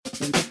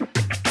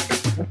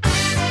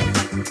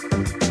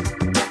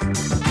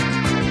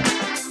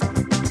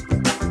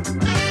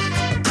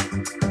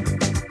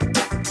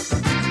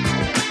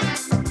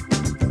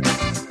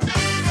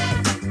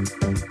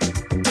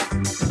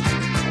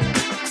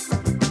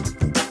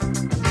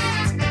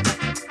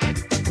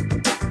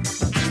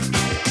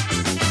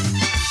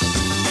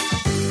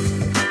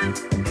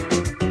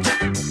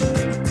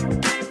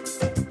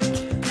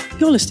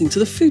You're listening to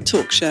the Food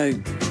Talk Show.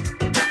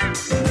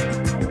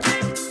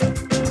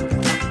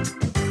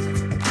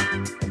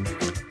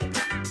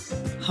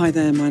 Hi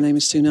there, my name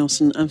is Sue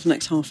Nelson, and for the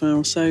next half hour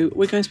or so,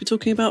 we're going to be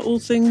talking about all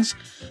things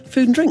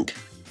food and drink,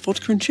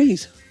 vodka and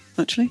cheese,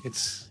 actually.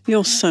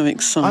 You're so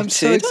excited. I'm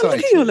so excited. Oh,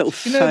 look at your little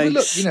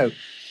face. Look,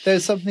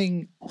 there's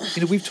something,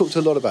 we've talked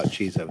a lot about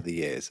cheese over the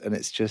years, and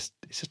it's just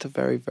a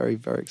very, very,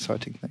 very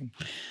exciting thing.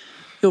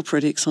 You're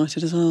pretty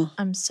excited as well.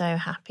 I'm so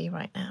happy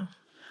right now.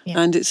 Yeah.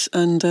 And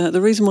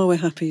the reason why we're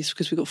happy is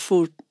because we've got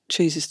 4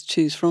 cheeses to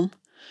choose from.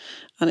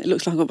 And it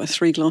looks like I've got about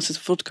 3 glasses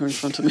of vodka in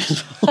front of me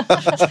as well.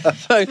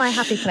 So, my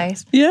happy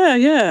place.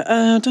 Yeah.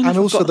 And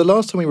also, the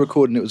last time we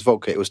recorded it was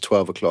vodka, it was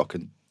 12 o'clock.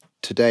 And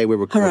today we're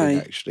recording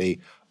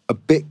actually a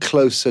bit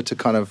closer to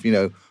kind of,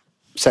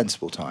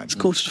 sensible time. It's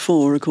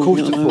 3:45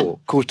 recording. Quarter to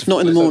 4. Not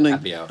in the morning.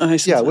 Happy hour.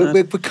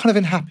 We're kind of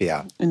in happy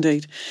hour.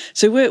 Indeed.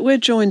 So we're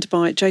joined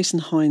by Jason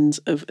Hinds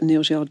of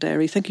Neal's Yard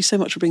Dairy. Thank you so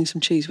much for bringing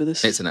some cheese with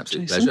us. It's an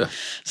absolute Jason. pleasure.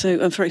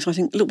 So very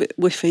exciting. A little bit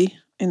whiffy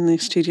in the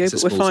studio,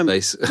 it's but we're fine.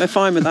 We're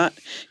fine with that.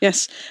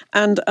 Yes.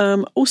 And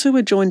also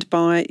we're joined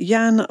by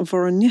Jan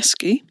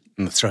Woroniecki.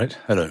 That's right.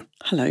 Hello.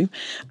 Hello.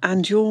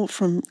 And you're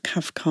from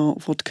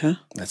Kavka Vodka.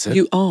 That's it.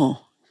 You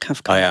are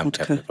Kavka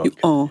Vodka. Kavka Vodka. You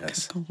are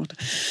yes. Kavka Vodka.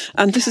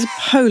 And this is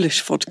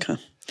Polish vodka.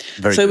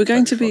 Very so good we're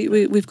going to Polish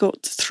be, we've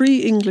got 3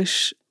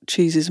 English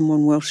cheeses and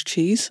 1 Welsh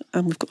cheese,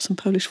 and we've got some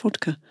Polish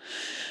vodka.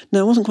 Now,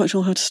 I wasn't quite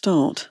sure how to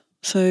start.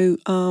 So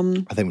I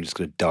think we're just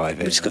going to dive in.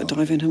 We've just got to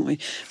dive in, haven't we?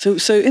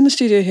 So in the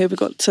studio here,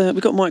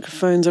 we've got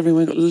microphones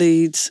everywhere, we've got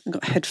leads, we've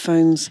got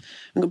headphones,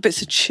 we've got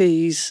bits of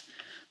cheese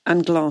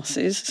and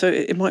glasses. So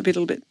it might be a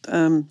little bit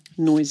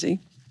noisy.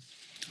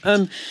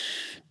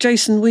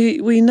 Jason,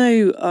 we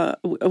know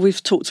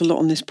we've talked a lot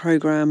on this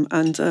programme,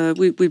 and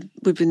we've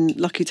been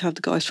lucky to have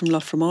the guys from La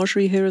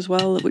Fromagerie here as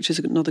well, which is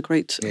another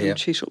great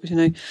cheese shop,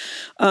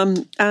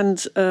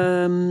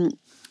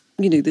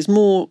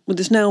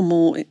 there's now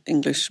more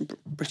English,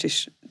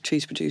 British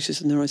cheese producers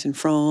than there is in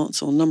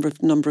France, or a number of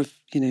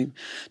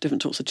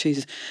different sorts of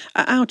cheeses.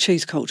 Our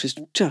cheese culture's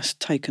just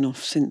taken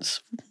off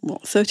since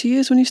 30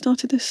 years when you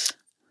started this.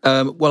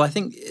 Well, I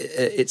think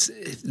it's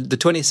the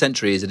 20th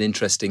century is an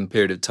interesting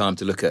period of time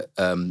to look at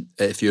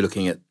if you're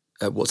looking at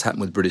what's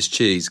happened with British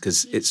cheese,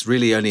 because it's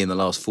really only in the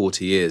last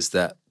 40 years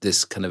that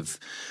this kind of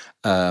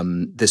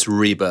this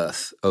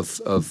rebirth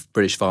of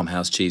British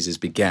farmhouse cheeses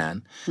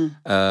began.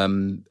 At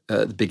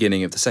the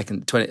beginning of the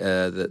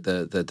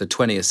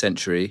 20th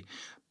century,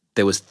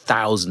 there was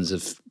thousands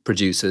of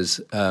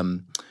producers,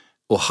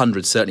 or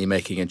hundreds certainly,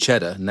 making a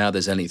cheddar. Now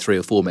there's only 3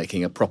 or 4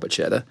 making a proper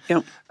cheddar.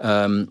 Yep.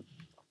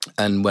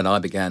 And when I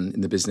began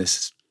in the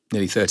business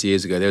nearly 30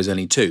 years ago, there was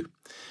only 2.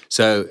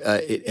 So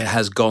it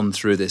has gone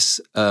through this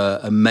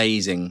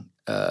amazing,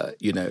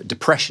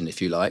 depression,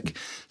 if you like,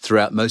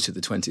 throughout most of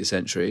the 20th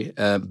century.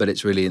 But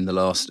it's really in the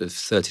last of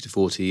 30 to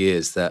 40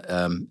 years that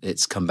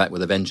it's come back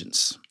with a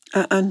vengeance.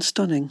 And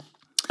stunning.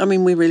 I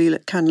mean, we really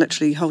can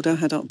literally hold our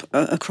head up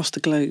across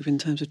the globe in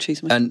terms of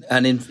cheese making.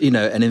 And in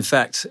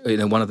fact,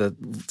 one of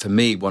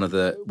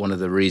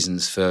the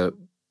reasons for,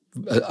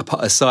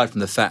 aside from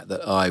the fact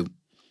that I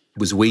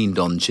was weaned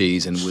on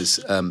cheese and was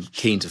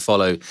keen to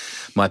follow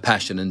my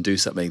passion and do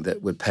something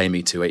that would pay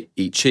me to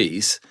eat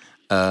cheese,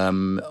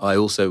 I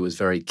also was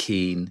very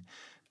keen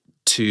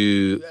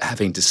to,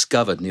 having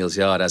discovered Neal's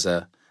Yard as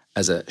a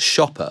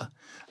shopper,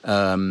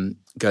 going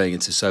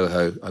into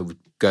Soho. I would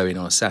go in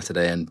on a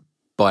Saturday and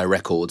buy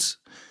records,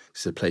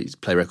 so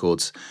play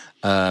records.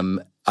 I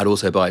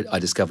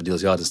discovered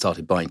Neal's Yard and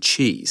started buying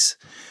cheese,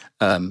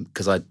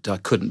 because I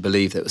couldn't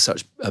believe there were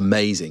such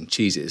amazing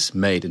cheeses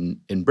made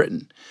in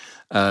Britain.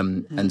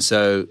 And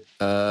so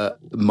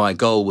my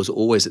goal was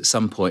always at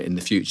some point in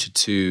the future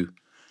to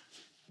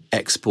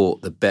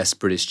export the best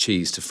British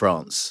cheese to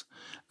France.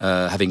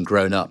 Having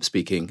grown up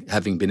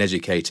having been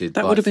educated,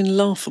 that would have been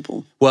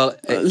laughable. Well,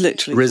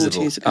 literally risible.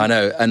 40 years ago. I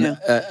know,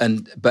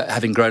 but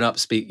having grown up,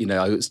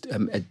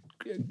 I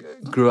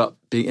grew up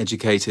being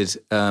educated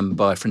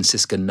by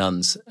Franciscan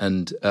nuns,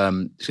 and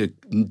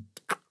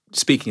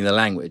speaking the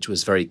language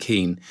was very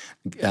keen,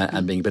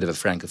 and being a bit of a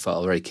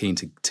francophile, very keen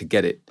to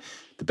get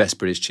the best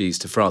British cheese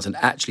to France. And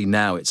actually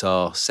now it's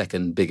our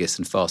second biggest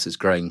and fastest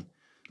growing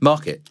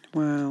market.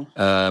 Wow.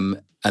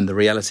 And the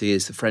reality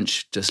is the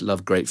French just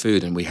love great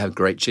food, and we have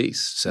great cheese.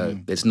 So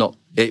it's not,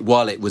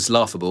 while it was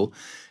laughable,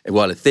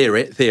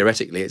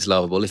 theoretically it's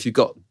laughable, if you've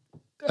got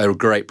a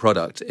great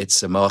product,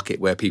 it's a market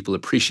where people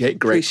appreciate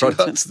great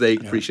products. They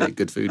appreciate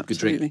good food, good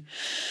drink.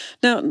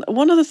 Now,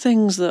 one of the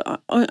things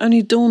that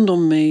only dawned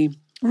on me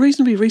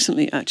reasonably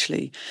recently,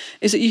 actually,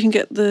 is that you can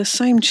get the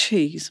same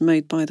cheese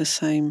made by the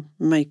same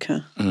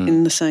maker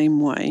in the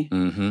same way.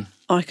 Mm-hmm.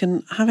 I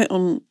can have it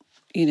on,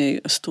 a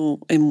store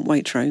in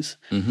Waitrose.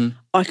 Mm-hmm.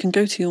 I can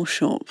go to your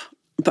shop,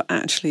 but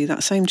actually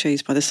that same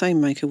cheese by the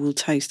same maker will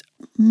taste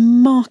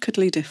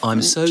markedly different.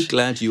 I'm so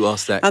glad you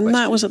asked that question. And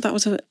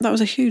that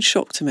was a huge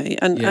shock to me.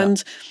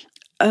 And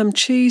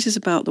cheese is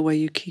about the way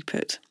you keep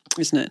it,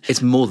 isn't it?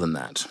 It's more than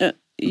that.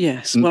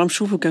 Yes, well, I'm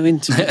sure we'll go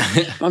into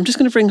it. But I'm just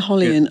going to bring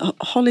Holly in.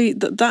 Holly,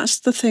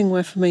 that's the thing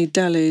where for me,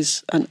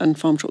 delis and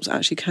farm shops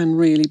actually can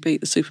really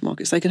beat the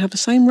supermarkets. They can have the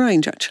same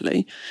range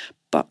actually,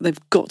 but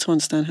they've got to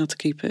understand how to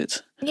keep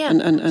it. Yeah,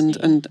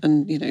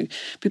 and you know,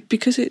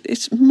 because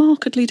it's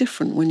markedly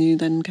different when you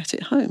then get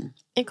it home.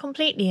 It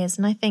completely is.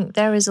 And I think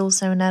there is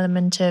also an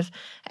element of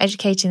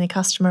educating the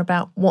customer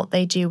about what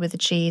they do with the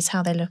cheese,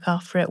 how they look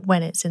after it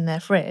when it's in their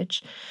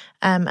fridge.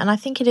 And I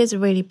think it is a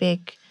really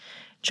big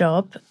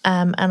job.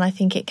 And I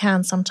think it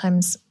can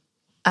sometimes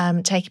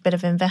take a bit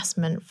of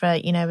investment for,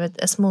 you know,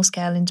 a small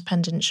scale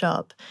independent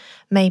shop.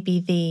 Maybe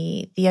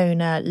the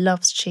owner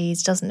loves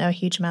cheese, doesn't know a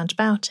huge amount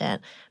about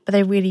it, but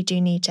they really do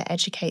need to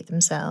educate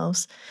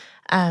themselves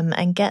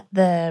and get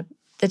the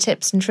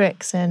tips and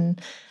tricks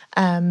and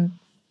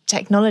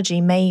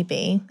technology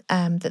maybe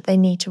that they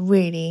need to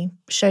really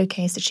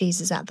showcase the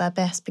cheeses at their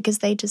best, because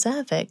they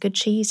deserve it. Good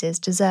cheeses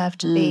deserve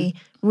to be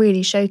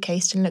really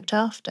showcased and looked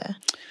after.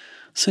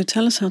 So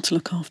tell us how to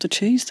look after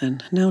cheese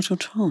then. Now's your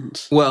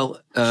chance. Well,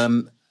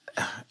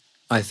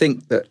 I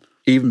think that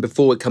even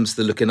before it comes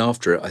to the looking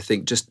after it, I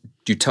think just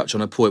you touch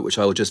on a point which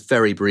I will just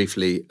very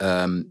briefly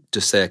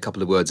just say a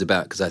couple of words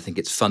about, because I think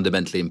it's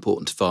fundamentally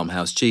important to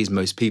farmhouse cheese.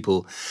 Most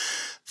people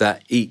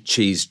that eat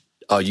cheese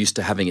are used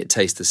to having it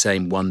taste the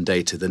same one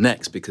day to the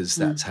next, because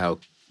that's how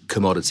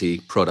commodity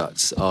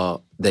products are.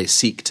 They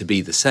seek to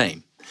be the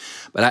same.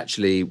 But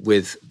actually,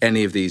 with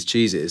any of these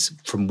cheeses,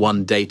 from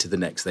one day to the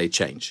next, they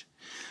change.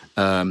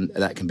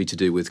 That can be to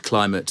do with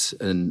climate,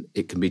 and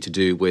it can be to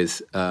do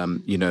with,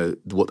 you know,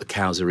 what the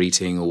cows are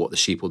eating or what the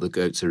sheep or the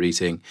goats are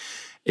eating.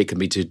 It can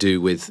be to do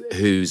with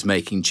who's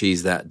making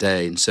cheese that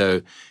day. And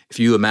so if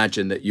you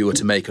imagine that you were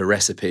to make a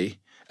recipe,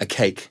 a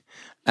cake,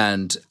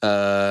 and,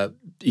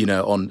 you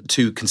know, on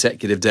 2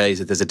 consecutive days,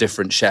 if there's a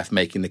different chef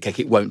making the cake,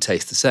 it won't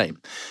taste the same.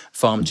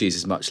 Farm cheese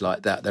is much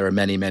like that. There are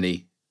many,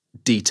 many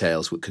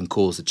details which can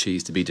cause the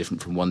cheese to be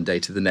different from one day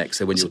to the next.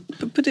 So when you,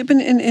 but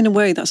in a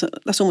way, that's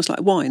almost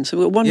like wine.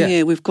 So one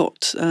year we've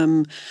got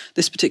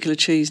this particular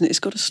cheese, and it's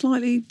got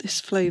this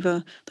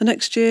flavour. The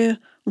next year,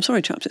 I'm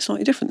sorry, chaps, it's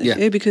slightly different this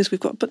year because we've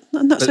got. But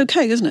that's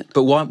okay, isn't it?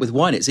 But with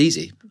wine, it's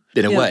easy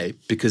in a way,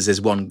 because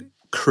there's one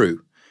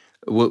cru.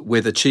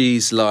 With a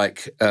cheese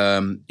like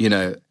you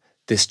know,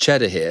 this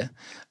cheddar here,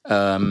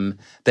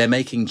 they're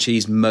making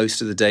cheese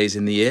most of the days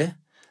in the year.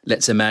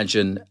 Let's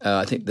imagine,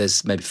 I think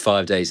there's maybe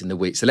 5 days in the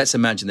week. So let's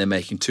imagine they're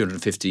making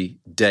 250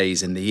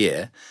 days in the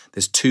year.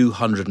 There's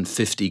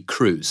 250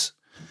 crus.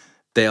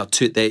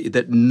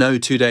 That no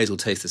 2 days will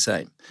taste the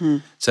same.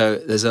 So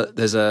there's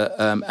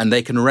a and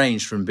they can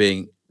range from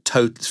being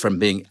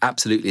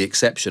absolutely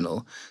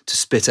exceptional to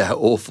spit out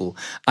awful.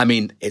 I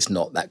mean, it's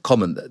not that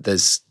common that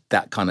there's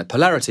that kind of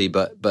polarity,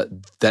 but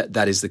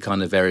that is the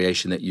kind of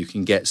variation that you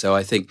can get. So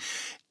I think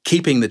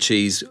keeping the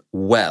cheese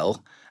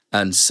well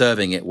and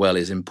serving it well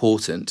is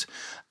important.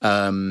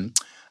 But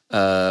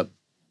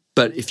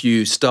if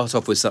you start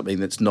off with something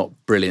that's not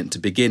brilliant to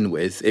begin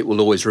with, it will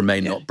always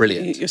remain not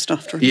brilliant. You're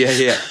stuffed.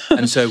 Yeah.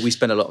 And so we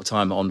spend a lot of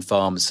time on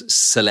farms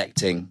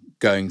selecting,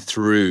 going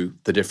through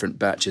the different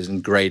batches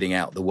and grading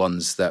out the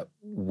ones that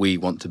we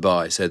want to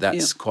buy. So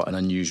that's quite an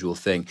unusual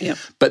thing. Yep.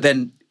 But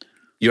then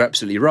you're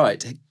absolutely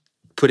right.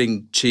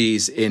 Putting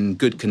cheese in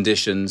good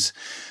conditions,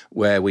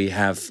 where we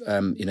have,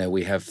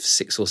 we have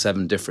 6 or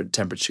 7 different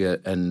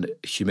temperature and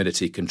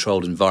humidity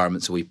controlled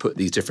environments where we put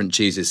these different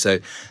cheeses. So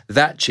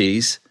that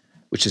cheese,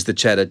 which is the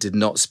cheddar, did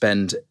not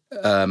spend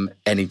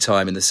any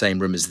time in the same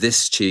room as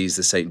this cheese,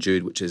 the St.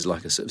 Jude, which is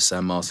like a sort of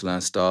Saint Marcelin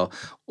style,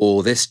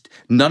 or this.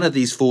 None of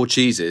these 4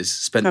 cheeses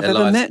spent their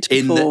lives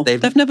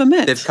they've never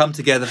met. They've come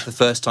together for the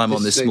first time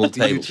on this small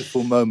table. It's a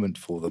beautiful moment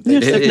for them.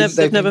 Yes,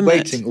 they've never been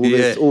waiting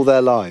all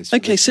their lives.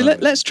 Okay, so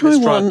let's try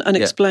one and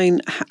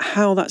explain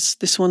how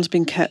this one's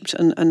been kept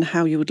and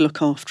how you would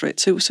look after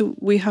it. So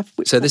we have.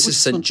 So this is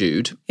St.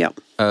 Jude. Yeah.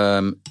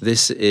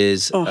 This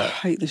is. I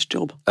hate this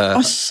job.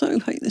 I so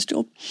hate this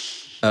job.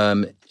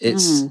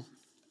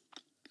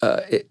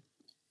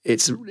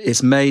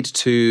 It's made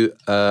to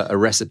a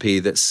recipe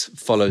that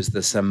follows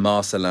the Saint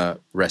Marcelin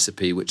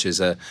recipe, which is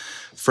a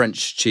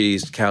French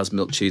cheese, cow's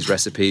milk cheese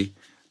recipe,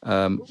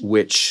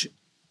 which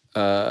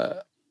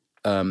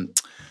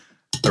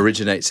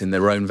originates in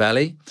the Rhone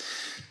Valley.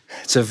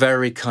 It's a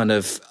very kind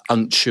of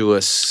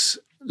unctuous,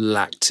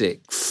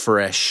 lactic,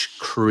 fresh,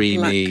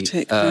 creamy,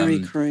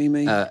 very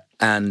creamy, but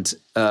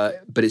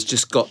it's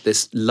just got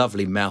this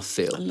lovely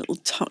mouthfeel. A little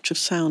touch of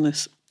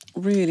sourness.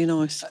 Really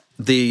nice.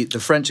 The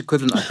French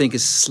equivalent, I think,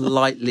 is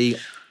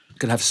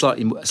can have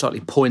slightly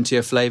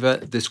pointier flavour.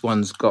 This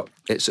one's got,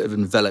 it sort of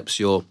envelops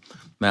your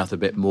mouth a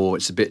bit more.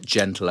 It's a bit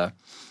gentler.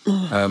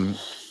 That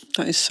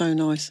is so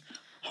nice.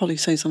 Holly,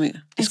 say something.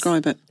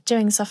 Describe it.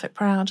 Doing Suffolk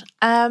proud.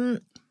 I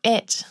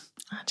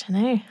don't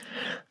know.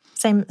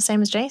 Same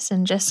as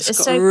Jason. Just it's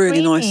got so a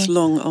really creamy. Nice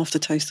long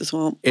aftertaste as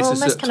well. It's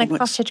almost kind of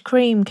cottage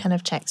cream kind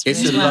of texture.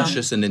 It's as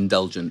luscious and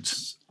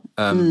indulgent.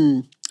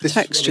 The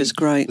texture's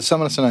great. The Saint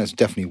Marcelin is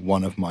definitely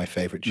one of my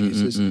favourite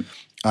cheeses.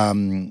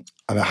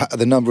 I I mean,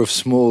 the number of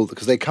small,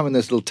 because they come in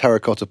those little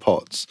terracotta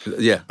pots.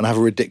 Yeah. And I have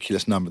a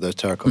ridiculous number of those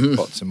terracotta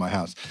pots in my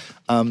house.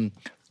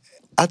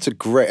 It's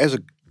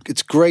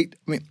great.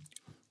 I mean,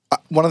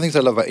 one of the things I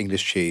love about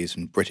English cheese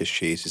and British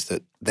cheese is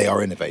that they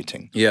are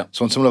innovating. Yeah.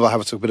 So on some level, I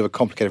have a bit of a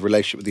complicated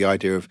relationship with the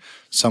idea of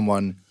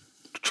someone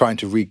trying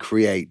to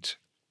recreate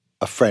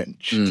a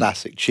French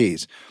classic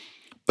cheese.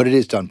 But it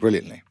is done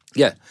brilliantly.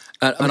 Yeah.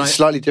 And it's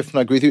slightly different,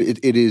 I agree with you.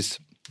 It is...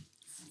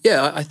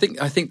 Yeah, I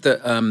think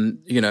that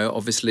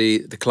obviously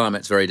the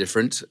climate's very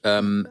different,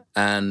 and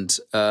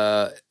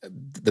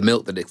the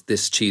milk that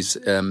this cheese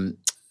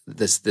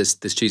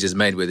this cheese is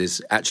made with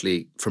is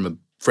actually from a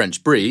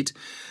French breed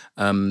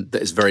that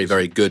is very,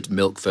 very good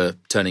milk for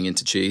turning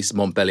into cheese,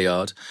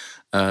 Montbéliard.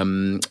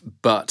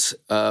 But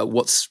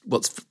what's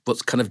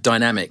kind of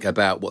dynamic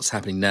about what's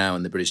happening now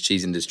in the British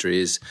cheese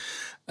industry is,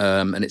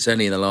 and it's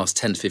only in the last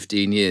 10 to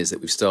 15 years that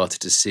we've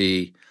started to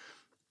see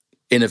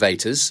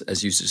innovators,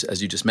 as you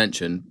just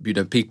mentioned,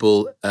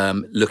 people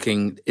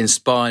looking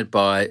inspired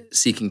by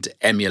seeking to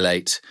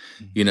emulate,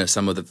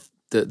 some of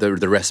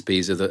the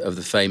recipes of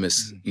the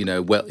famous,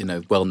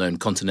 well-known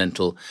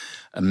continental,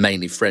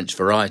 mainly French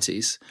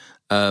varieties,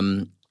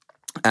 and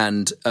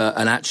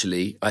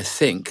actually, I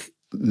think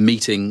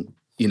meeting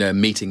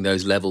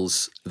those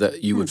levels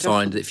that you would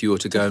find if you were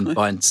to go and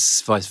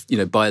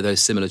buy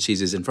those similar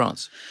cheeses in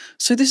France.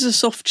 So this is a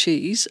soft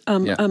cheese.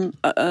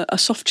 A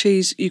soft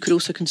cheese you could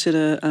also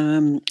consider,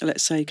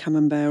 let's say,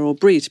 Camembert or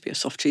Brie to be a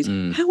soft cheese.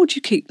 How would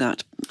you keep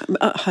that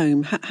at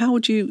home? How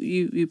would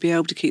you be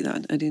able to keep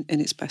that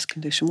in its best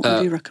condition? What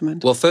would you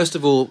recommend? Well, first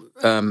of all,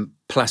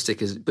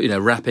 plastic is,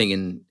 wrapping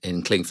in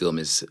clingfilm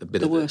is a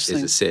bit of a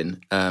sin.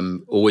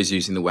 Always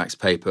using the wax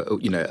paper,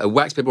 a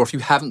wax paper, or if you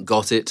haven't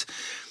got it,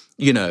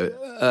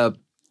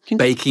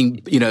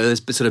 baking,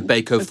 there's sort of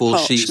Bako foil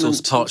sheets or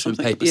parchment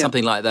paper,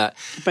 something like that.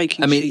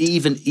 Baking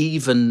sheet.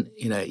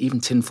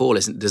 even tin foil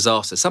isn't a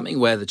disaster. Something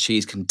where the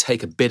cheese can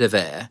take a bit of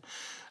air,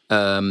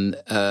 can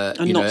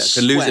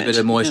lose a bit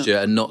of moisture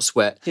and not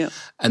sweat. Yeah.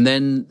 And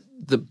then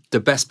the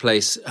best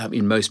place,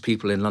 most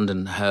people in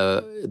London,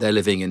 they're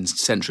living in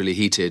centrally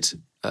heated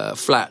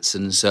flats,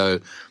 and so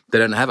they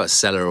don't have a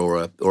cellar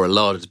or a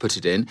larder to put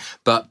it in,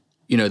 but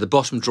the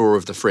bottom drawer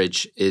of the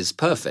fridge is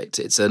perfect.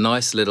 It's a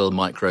nice little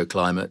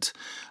microclimate,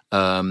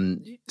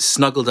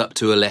 snuggled up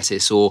to a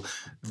lettuce or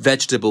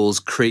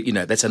vegetables.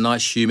 That's a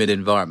nice humid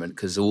environment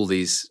because all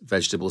these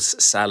vegetables,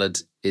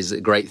 salad is a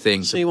great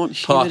thing. So you want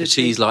humidity, park a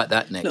cheese like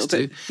that next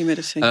to.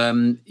 Humidity.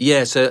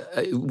 So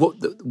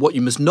what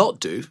you must not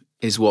do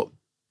is what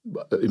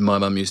my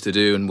mum used to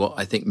do, and what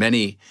I think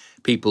many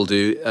people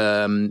do,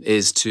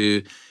 is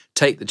to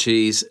take the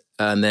cheese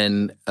and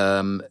then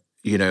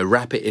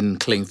wrap it in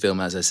cling film,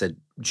 as I said,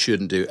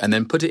 shouldn't do, and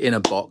then put it in a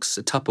box,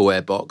 a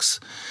Tupperware box,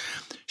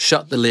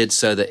 shut the lid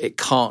so that it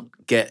can't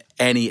get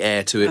any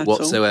air to it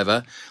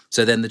whatsoever.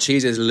 So then the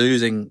cheese is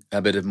losing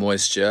a bit of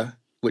moisture,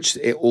 which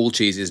all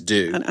cheeses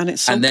do. And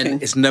it's sulking. And then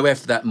it's nowhere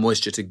for that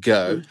moisture to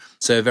go,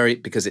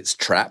 because it's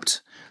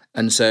trapped.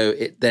 And so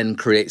it then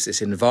creates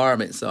this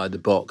environment inside the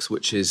box,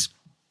 which is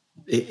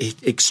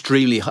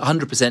extremely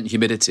 100%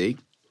 humidity,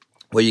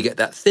 where you get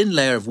that thin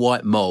layer of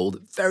white mould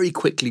that very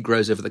quickly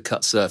grows over the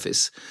cut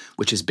surface,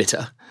 which is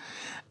bitter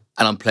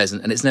and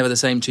unpleasant, and it's never the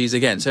same cheese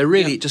again. So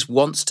really it just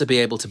wants to be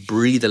able to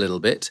breathe a little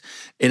bit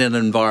in an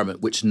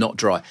environment which is not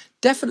dry.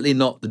 Definitely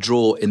not the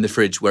drawer in the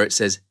fridge where it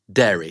says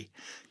dairy,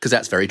 because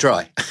that's very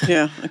dry.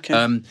 Yeah, okay.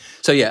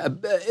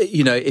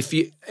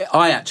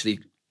 I actually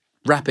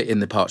wrap it in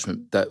the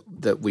parchment that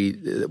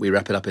we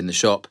wrap it up in the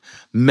shop.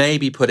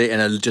 Maybe put it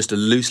in just a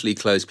loosely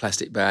closed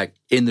plastic bag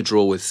in the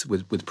drawer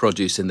with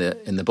produce in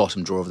the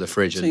bottom drawer of the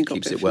fridge, so and it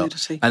keeps it well.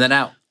 Humidity. And then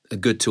out a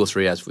good 2 or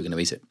 3 hours if we're going to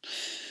eat it.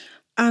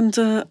 And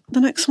the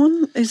next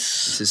one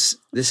is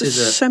this is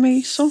a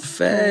semi-soft,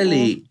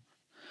 fairly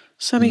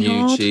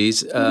semi-hard new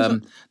cheese.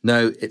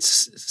 No,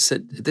 it's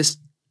this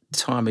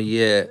time of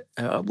year.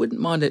 I wouldn't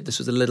mind it. This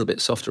was a little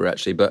bit softer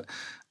actually, but.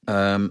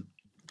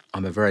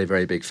 I'm a very,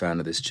 very big fan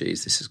of this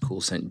cheese. This is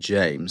called St.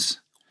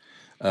 James,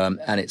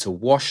 and it's a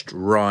washed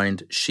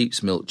rind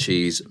sheep's milk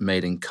cheese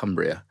made in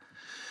Cumbria,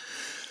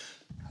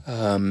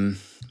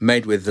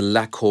 made with the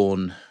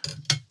Lacorn.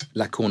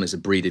 Lacorn is a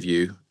breed of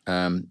ewe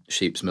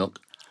sheep's milk.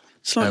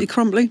 Slightly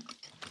crumbly.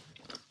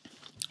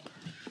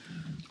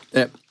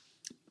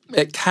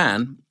 It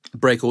can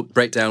break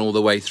down all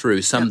the way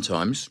through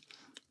sometimes.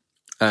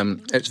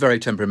 It's very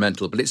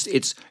temperamental, but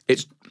it's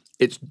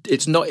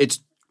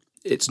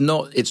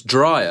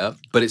drier,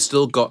 but it's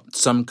still got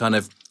some kind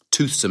of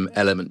toothsome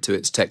element to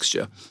its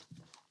texture.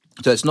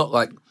 So it's not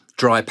like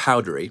dry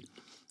powdery.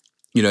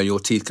 Your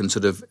teeth can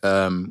sort of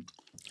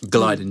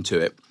glide into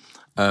it.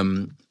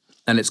 And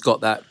it's got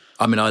that.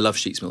 I mean, I love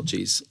sheep's milk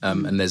cheese.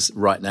 And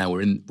right now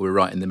we're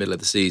right in the middle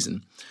of the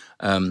season.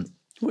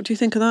 What do you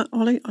think of that,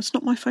 Ollie? It's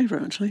not my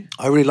favourite, actually.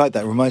 I really like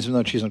that. It reminds me of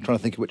another cheese. I'm trying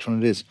to think of which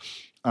one it is.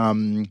 I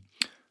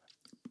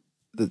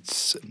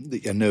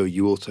know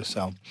you also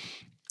sell.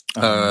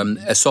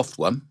 A soft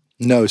one?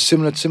 No,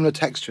 similar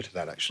texture to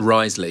that, actually.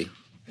 Risley.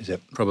 Is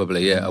it?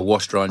 Probably, yeah. A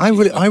washed rind. I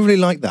really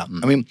like that.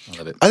 I mean, I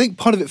love it. I think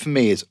part of it for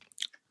me is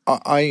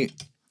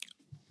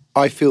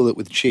I feel that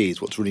with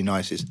cheese, what's really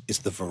nice is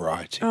the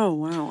variety. Oh,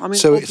 wow. I mean,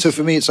 so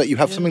for me, it's like you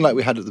have something like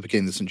we had at the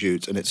beginning of St.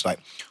 Jude's, and it's like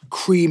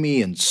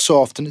creamy and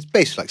soft, and it's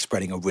basically like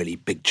spreading a really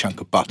big chunk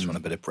of butter on a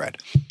bit of bread.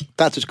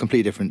 That's a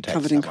completely different taste.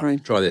 Covered in cream.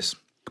 Try this,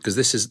 because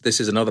this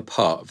is another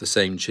part of the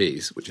same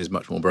cheese, which is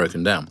much more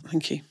broken down.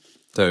 Thank you.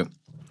 So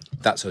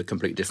that's a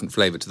completely different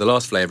flavour to the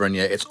last flavour, and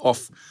it's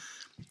off.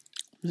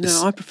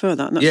 No, I prefer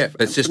that.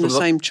 It's just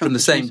from the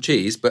same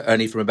cheese, but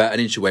only from about an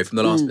inch away from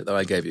the last bit that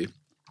I gave you.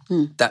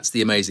 That's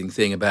the amazing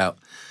thing about,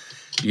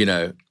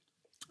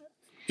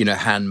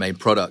 handmade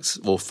products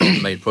or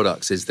farm-made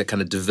products is the kind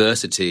of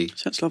diversity.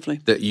 So that's lovely.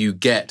 That you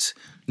get,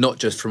 not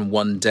just from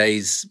one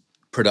day's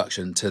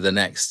production to the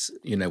next.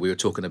 We were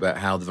talking about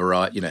how the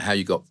variety, how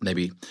you got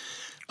maybe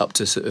up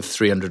to sort of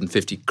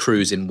 350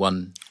 crews in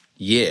 1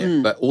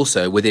 year, but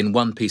also within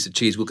one piece of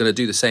cheese. We're going to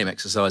do the same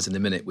exercise in a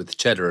minute with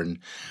cheddar and.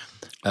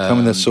 Come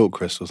with the salt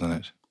crystals in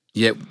it.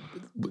 Yeah,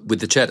 with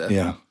the cheddar.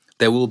 Yeah.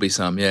 There will be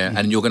some, yeah.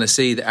 And you're going to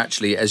see that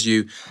actually as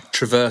you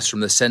traverse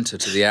from the centre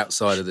to the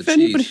outside of the cheese.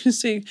 Anybody can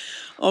see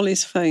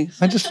Ollie's face.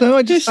 I think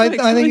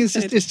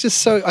it's just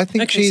so. I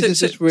think cheese is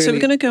just really. So we're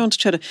going to go on to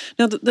cheddar.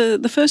 Now,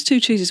 the first two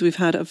cheeses we've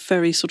had are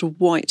very sort of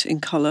white in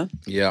colour.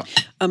 Yeah.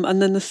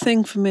 And then the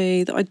thing for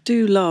me that I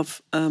do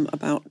love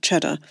about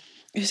cheddar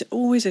is it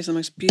always is the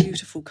most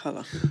beautiful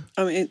colour.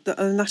 I mean,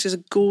 and that is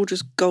a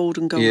gorgeous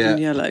golden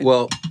yellow.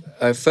 Well,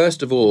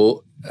 first of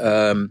all,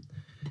 the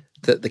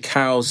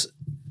cows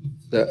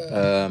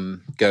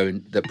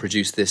that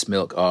produce this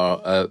milk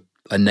are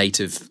a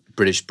native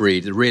British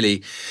breed. Really,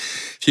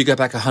 if you go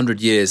back 100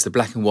 years, the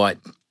black and white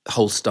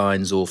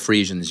Holsteins or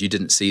Friesians, you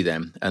didn't see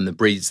them. And the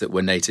breeds that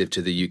were native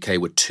to the UK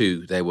were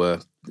two. They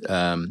were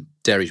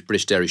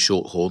British Dairy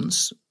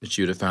Shorthorns, which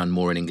you would have found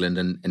more in England,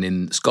 and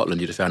in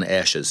Scotland you'd have found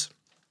Ayrshires.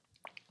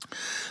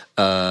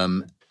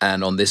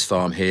 And on this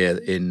farm here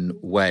in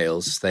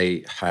Wales,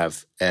 they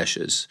have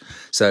Ayrshires.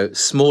 So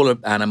smaller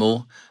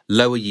animal,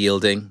 lower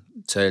yielding.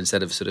 So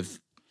instead of sort of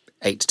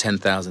 8,000 to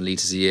 10,000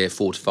 litres a year,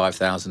 4,000 to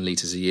 5,000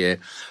 litres a year,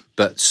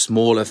 but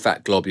smaller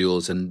fat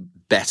globules and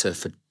better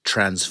for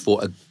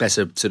a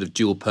better sort of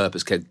dual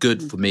purpose care.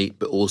 Good for meat,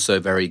 but also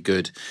very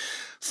good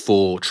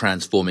for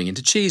transforming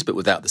into cheese, but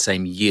without the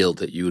same yield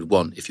that you would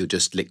want if you're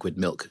just liquid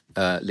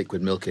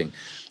milking.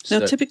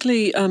 Now,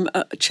 typically,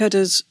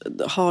 cheddars,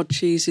 hard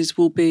cheeses,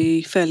 will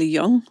be fairly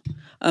young,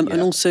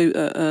 and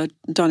also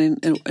done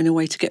in a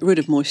way to get rid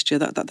of moisture.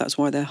 That's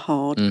why they're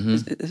hard.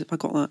 Have I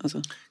got that as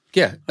a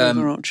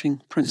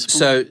overarching principle?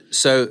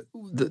 So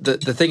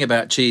the thing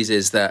about cheese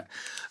is that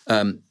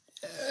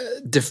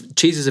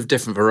cheeses of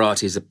different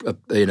varieties,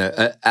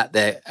 at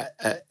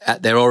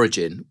their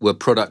origin, were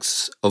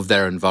products of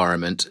their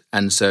environment,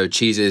 and so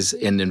cheeses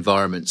in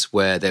environments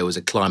where there was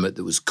a climate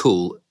that was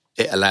cool,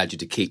 it allowed you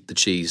to keep the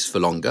cheese for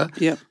longer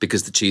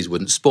because the cheese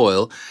wouldn't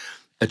spoil.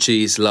 A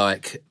cheese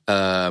like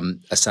a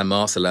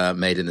Saint-Marcellin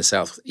made in the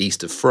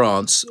southeast of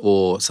France,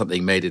 or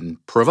something made in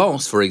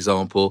Provence, for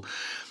example,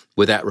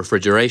 without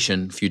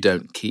refrigeration, if you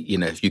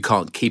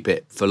can't keep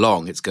it for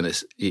long,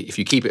 if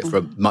you keep it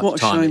for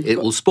much time, it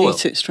will spoil.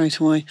 Eat it straight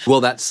away.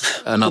 Well,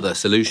 that's another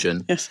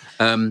solution. Yes.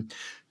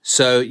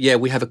 So,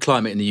 we have a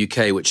climate in the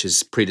UK which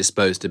is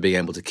predisposed to being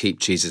able to keep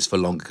cheeses for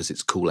longer because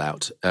it's cool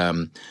out.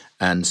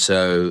 And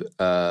so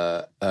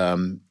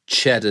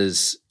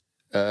cheddars,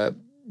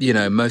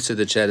 most of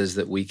the cheddars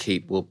that we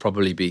keep will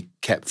probably be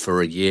kept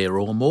for a year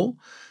or more,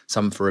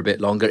 some for a bit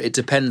longer. It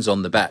depends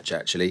on the batch,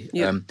 actually.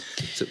 Yeah.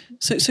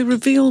 So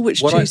reveal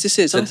which cheese this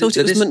is. I thought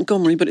it was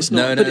Montgomery, but it's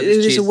not. No, but it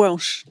is a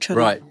Welsh cheddar.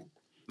 Right.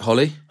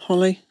 Holly,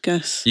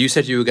 guess. You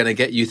said you were going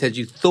to you said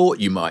you thought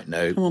you might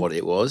know what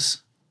it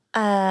was.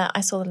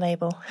 I saw the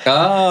label.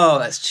 Oh,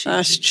 that's cheating.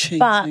 That's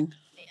cheating.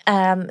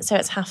 But, so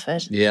it's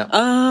Hafford. Yeah.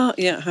 I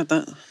had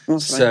that.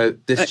 So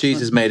this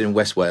cheese is made in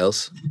West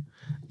Wales,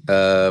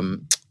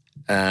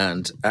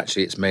 and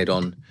actually it's made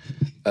on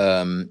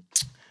a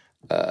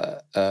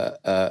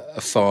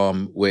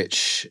farm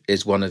which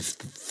is one of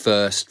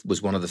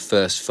the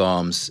first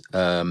farms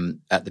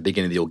at the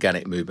beginning of the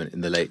organic movement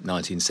in the late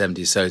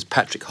 1970s. So it's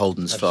Patrick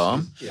Holden's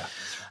farm. Yeah.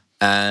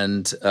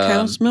 And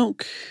cow's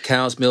milk,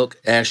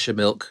 Ayrshire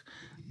milk.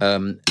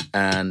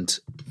 It's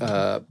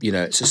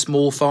a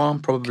small farm,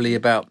 probably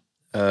about,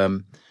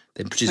 they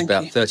produce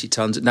about 30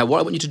 tonnes. Now, what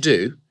I want you to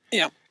do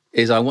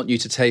is I want you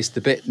to taste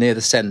the bit near the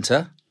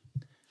centre,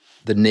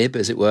 the nib,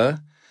 as it were,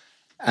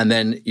 and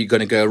then you're going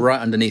to go right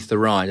underneath the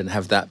rind and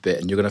have that bit,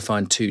 and you're going to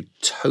find two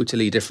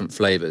totally different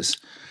flavours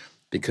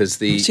because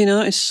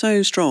that is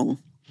so strong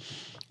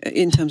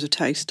in terms of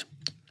taste.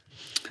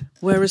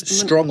 Whereas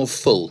strong or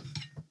full?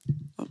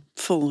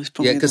 Full is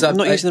probably because I'm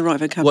not using the right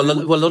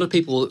vocabulary. Well, a lot of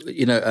people,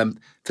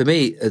 for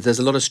me, there's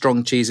a lot of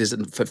strong cheeses,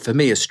 and for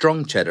me, a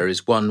strong cheddar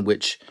is one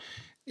which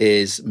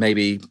is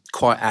maybe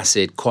quite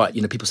acid,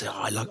 people say,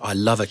 I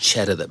love a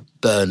cheddar that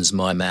burns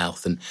my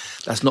mouth, and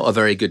that's not a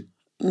very good.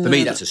 For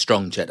me, that's a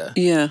strong cheddar.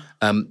 Yeah.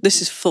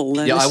 This is full.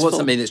 Then. I want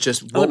something that's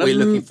just what we're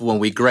looking for when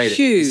we grade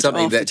it.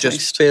 Something that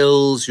just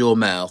fills your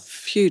mouth.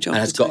 Huge aftertaste. And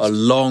has got a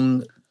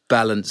long,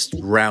 balanced,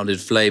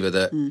 rounded flavour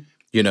that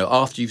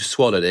after you've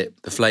swallowed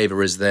it, the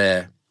flavour is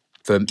there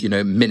for,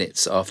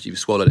 minutes after you've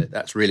swallowed it.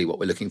 That's really what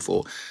we're looking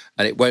for.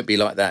 And it won't be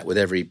like that with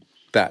every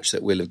batch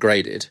that we'll have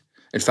graded.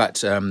 In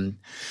fact, our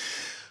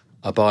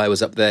buyer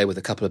was up there with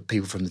a couple of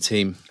people from the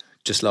team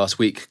just last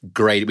week. We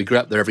go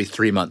up there every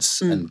 3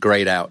 months and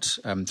grade out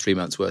 3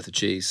 months worth of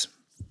cheese.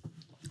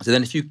 So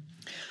then if you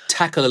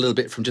tackle a little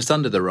bit from just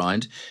under the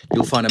rind,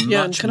 you'll find a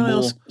much more... I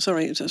ask,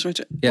 sorry.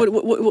 Yeah.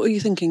 What are you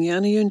thinking,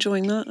 Jan? Are you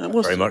enjoying that?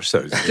 Very much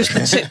so. Just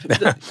the tip.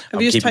 I'm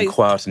keeping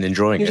quiet and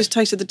enjoying it. You just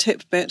tasted the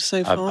tip bit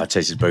so far? I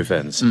tasted both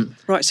ends.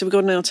 Right, so we've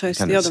got to now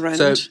taste the other end.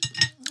 So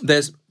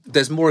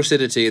there's more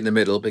acidity in the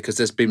middle because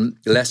there's been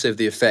less of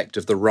the effect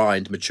of the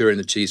rind maturing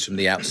the cheese from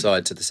the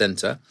outside to the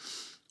centre.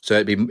 So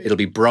it'll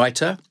be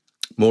brighter,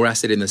 more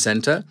acid in the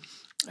centre,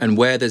 and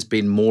where there's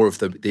been more of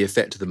the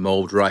effect of the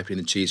mould ripening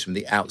the cheese from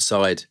the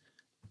outside,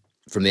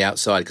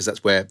 because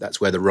that's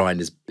where the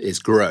rind is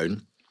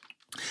grown,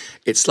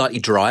 it's slightly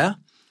drier,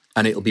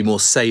 and it'll be more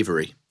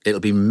savoury. It'll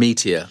be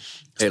meatier.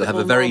 It'll have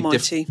a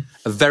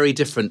very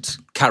different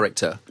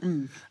character.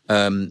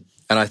 And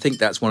I think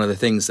that's one of the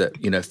things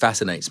that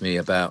fascinates me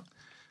about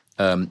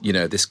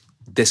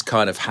this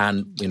kind of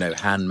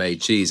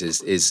handmade cheese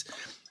is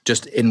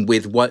just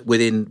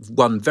within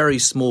one very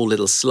small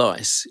little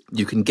slice,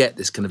 you can get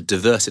this kind of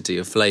diversity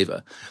of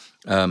flavour,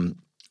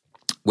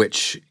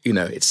 which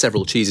it's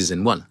several cheeses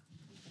in one.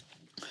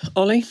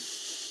 Ollie,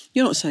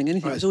 you're not saying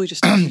anything. Right. It's all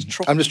just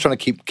I'm just trying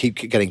to keep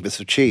getting bits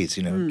of cheese,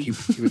 keep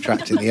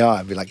attracting the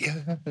eye and be like,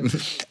 yeah.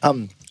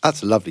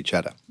 That's a lovely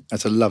cheddar.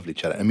 That's a lovely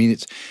cheddar. I mean,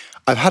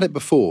 I've had it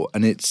before,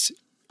 and I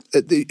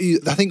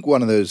think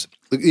one of those,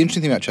 the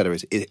interesting thing about cheddar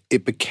is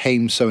it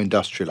became so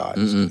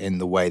industrialised in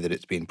the way that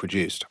it's been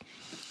produced.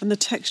 And the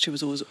texture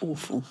was always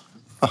awful.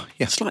 Oh,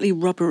 yeah. Slightly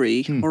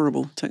rubbery,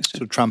 horrible texture.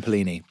 Sort of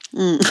trampolini.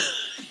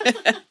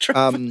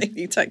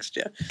 Trampolini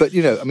texture. But,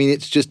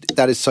 it's just,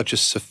 that is such a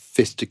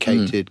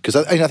sophisticated, because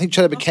I think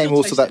cheddar became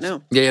also that.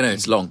 Now. Yeah,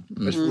 it's long.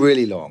 It's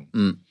really long.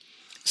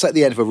 It's like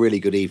the end of a really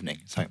good evening.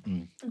 It's like,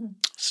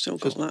 Still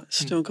got that.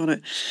 Still got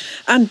it.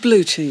 And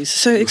blue cheese.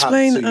 So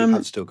explain. You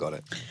have still got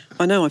it.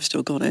 I know I've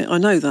still got it. I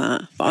know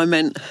that, but I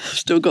meant I've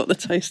still got the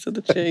taste of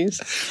the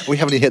cheese. We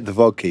haven't hit the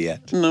vodka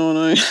yet. No, I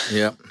know.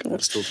 Yeah,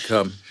 that's still to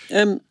come.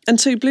 And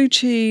so blue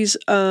cheese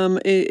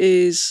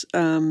is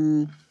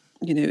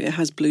it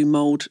has blue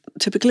mould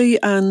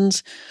typically,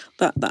 and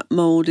that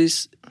mould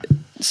is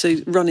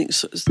running.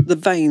 The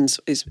veins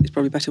is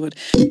probably a better word.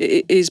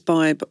 It is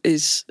by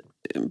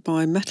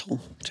metal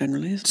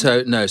generally,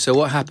 isn't it? So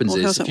what happens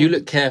is if you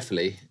look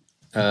carefully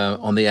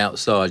on the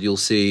outside, you'll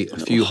see a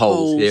few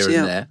holes here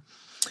and there.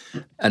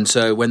 And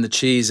so when the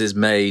cheese is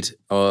made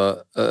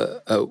into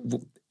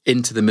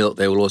the milk,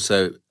 they will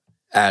also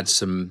add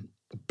some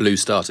blue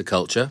starter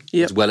culture,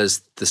 as well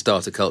as the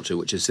starter culture,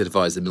 which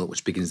acidifies the milk,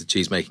 which begins the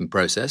cheese making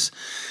process.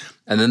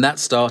 And then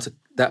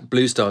that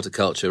blue starter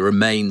culture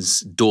remains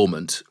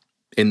dormant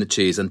in the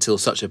cheese until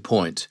such a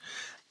point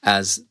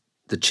as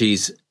the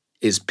cheese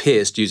is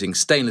pierced using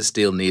stainless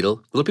steel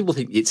needle. A lot of people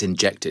think it's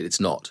injected. It's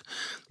not.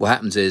 What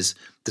happens is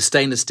the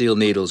stainless steel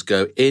needles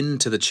go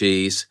into the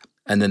cheese,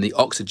 and then the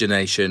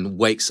oxygenation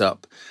wakes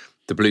up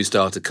the blue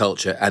starter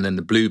culture, and then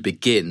the blue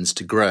begins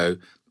to grow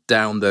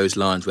down those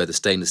lines where the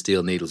stainless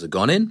steel needles have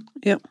gone in.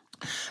 Yep.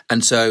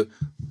 And so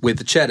with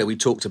the cheddar, we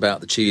talked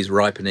about the cheese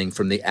ripening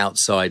from the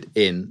outside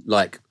in,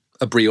 like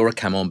a brie or a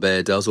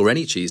camembert does, or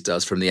any cheese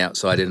does from the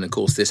outside in. And of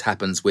course, this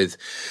happens with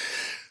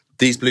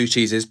these blue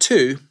cheeses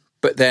too,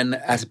 but then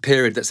at a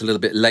period that's a little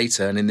bit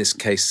later, and in this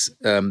case,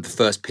 the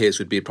first pierce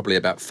would be probably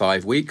about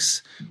 5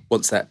 weeks.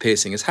 Once that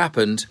piercing has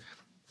happened,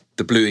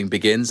 the bluing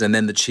begins, and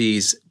then the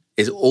cheese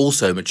is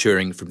also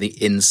maturing from the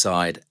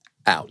inside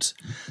out.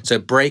 So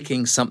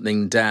breaking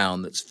something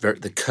down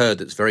the curd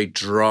that's very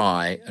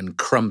dry and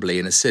crumbly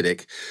and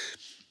acidic,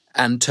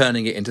 and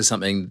turning it into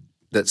something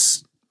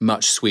that's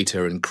much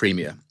sweeter and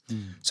creamier.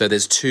 So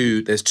there's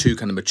two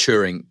kind of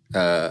maturing,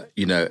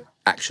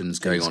 actions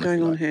going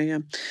on here. Yeah,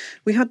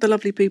 we had the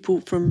lovely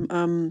people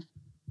from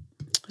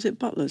was it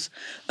Butler's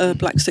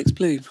Black Six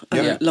Blue?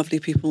 Lovely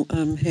people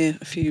here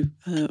a few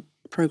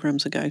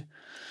programs ago,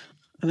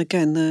 and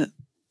again their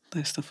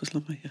stuff was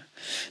lovely. Yeah.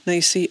 Now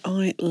you see,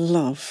 I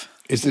love.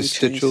 Is this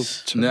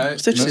Stitchel? No,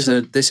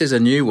 this is a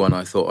new one.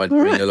 I thought I'd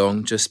bring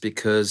along just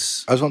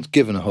because I was once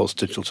given a whole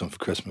Stitchelton for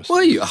Christmas.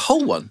 Were you a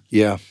whole one?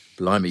 Yeah.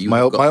 Blimey, my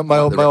old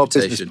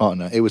business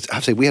partner. It was. I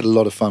have to say, we had a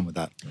lot of fun with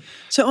that.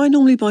 So I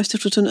normally buy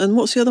Stitchelton, and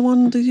what's the other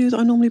one that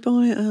I normally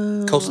buy?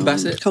 Colston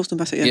Bassett. Colston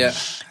Bassett, yeah.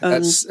 Yeah,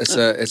 it's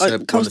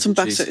a Colston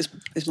Bassett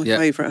is my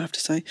favourite. I have to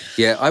say.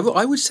 Yeah,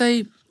 I would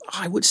say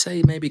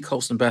maybe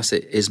Colston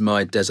Bassett is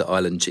my desert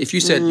island. If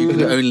you said you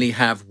can only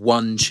have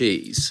one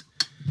cheese,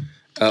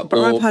 but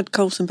I've had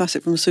Colston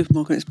Bassett from the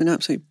supermarket. It's been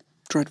absolutely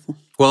dreadful.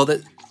 Well,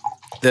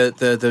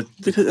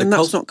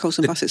 that's not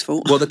Colston Bassett's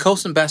fault. Well, the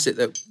Colston Bassett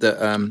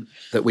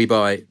that we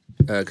buy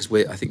because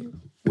we're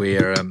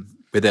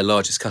their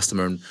largest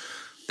customer, and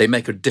they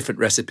make a different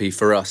recipe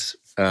for us.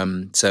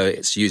 So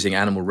it's using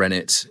animal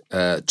rennet,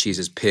 cheese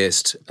is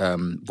pierced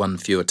one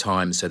fewer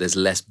times, so there's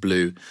less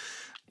blue.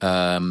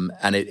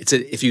 And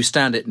if you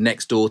stand it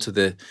next door to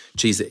the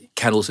cheese that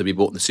can also be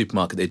bought in the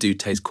supermarket, they do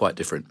taste quite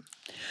different.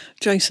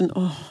 Jason,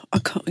 I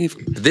can't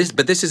even...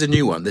 But this is a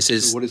new one. What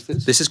is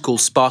this? This is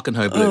called Spark and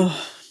Hoe Blue.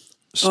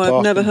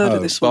 I've never heard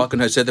of this one. Spark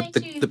and Hoe. So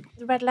the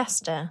Red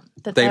Leicester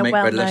that they they're make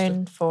well Red Leicester.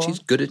 known for. She's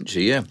good, isn't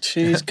she? Yeah.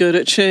 She's good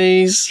at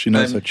cheese. She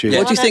knows her cheese.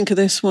 What do you think of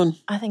this one?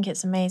 I think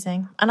it's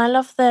amazing. And I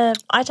love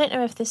I don't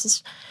know if this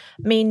is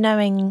me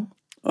knowing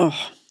that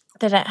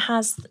it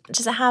has...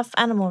 Does it have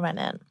animal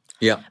rennet?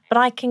 Yeah. But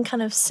I can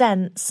kind of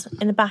sense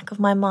in the back of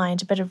my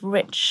mind a bit of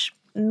rich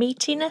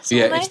meatiness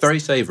Yeah, almost, it's very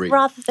savoury.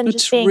 rather than It's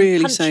just being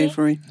really punchy.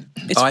 savoury.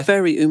 It's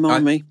very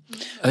umami.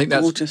 I think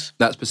Gorgeous.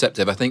 that's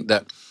perceptive. I think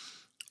that,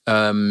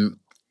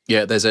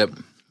 there's a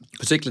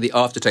particularly the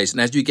aftertaste.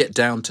 And as you get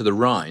down to the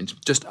rind,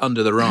 just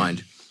under the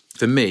rind,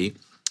 for me,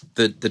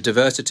 the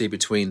diversity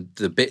between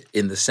the bit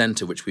in the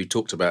centre, which we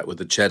talked about with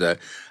the cheddar,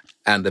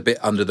 and the bit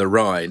under the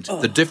rind,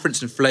 the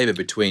difference in flavour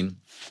between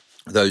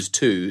those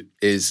two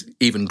is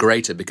even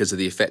greater because of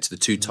the effect of the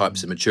two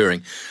types of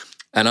maturing.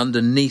 And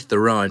underneath the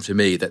rind, for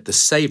me, that the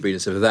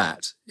savouriness of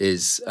that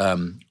is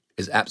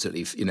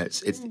absolutely,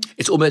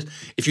 it's almost,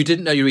 if you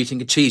didn't know you're eating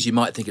a cheese, you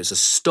might think it's a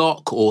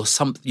stock or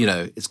something,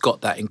 it's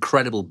got that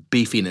incredible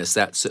beefiness,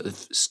 that sort of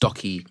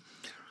stocky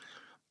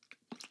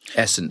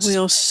essence. We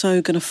are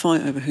so going to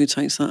fight over who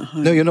takes that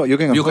home. No, you're not. You're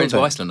going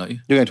to Iceland, aren't you?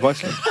 You're going to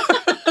Iceland.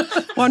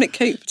 Why don't it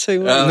keep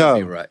to... No,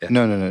 you're right, yeah.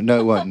 No,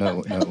 it won't.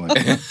 No, it won't.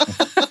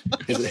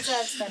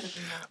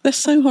 They're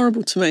so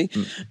horrible to me.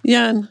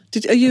 Jan,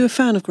 are you a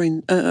fan of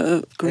blue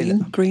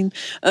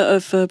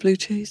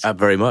cheese?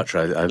 Very much.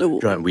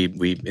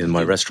 We in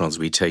my restaurants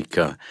we take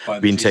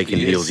been taking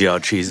Neal's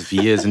Yard cheese for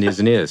years and years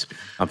and years.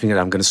 I'm thinking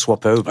I'm going to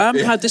swap over. I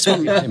haven't had this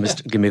one. You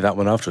must give me that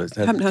one afterwards.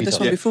 I haven't had this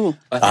one before.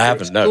 I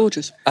haven't. No,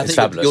 gorgeous. I it's think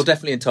fabulous. you're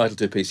definitely entitled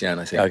to a piece, Jan.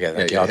 I think. Okay,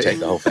 thank you. I'll take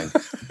the whole thing.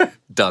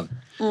 Done.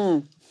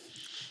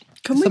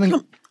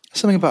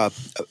 Something about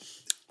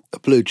a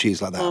blue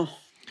cheese like that.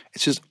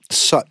 It's just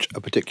such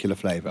a particular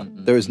flavour.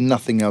 There is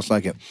nothing else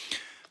like it.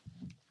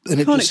 And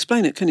You can't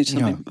explain it, can you,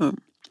 to me?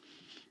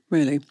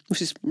 Really?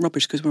 Which is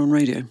rubbish because we're on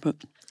radio, but...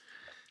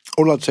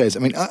 All I'd say is,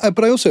 look, I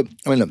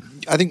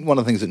think one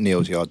of the things that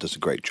Neal's Yard does a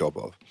great job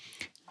of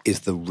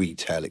is the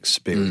retail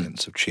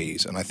experience of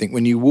cheese. And I think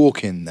when you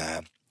walk in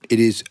there,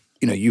 it is,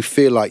 you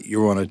feel like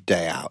you're on a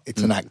day out.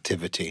 It's an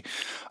activity.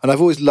 And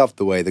I've always loved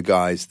the way the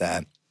guys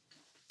there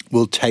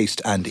will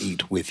taste and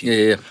eat with you.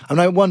 Yeah. And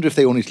I wonder if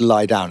they all need to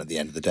lie down at the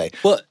end of the day.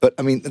 What? But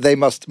they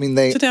must. Do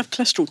they have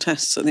cholesterol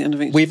tests at the end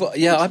of each? It's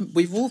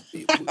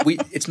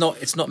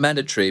not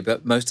mandatory,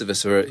 but most of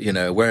us are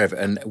aware of it,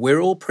 and we're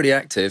all pretty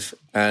active,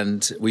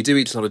 and we do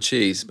eat a lot of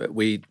cheese, but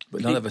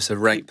none of us are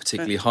ranked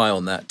particularly high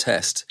on that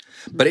test.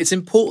 But it's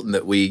important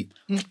that we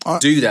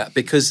do that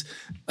because,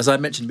 as I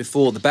mentioned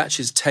before, the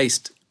batches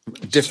taste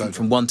different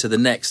from one to the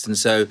next, and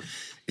so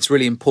it's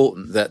really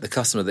important that the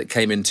customer that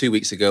came in 2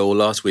 weeks ago or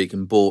last week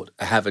and bought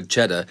a Havard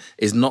cheddar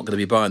is not going to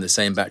be buying the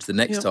same batch the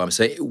next time.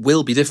 So it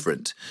will be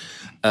different.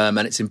 And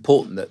it's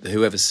important that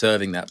whoever's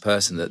serving that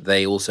person, that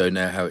they also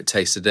know how it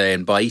tastes today.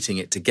 And by eating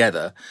it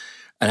together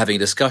and having a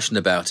discussion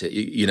about it,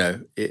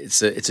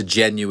 it's a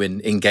genuine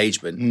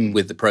engagement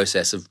with the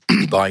process of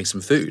buying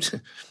some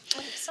food.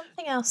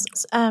 Something else,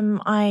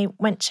 I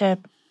went to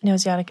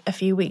Neal's Yard a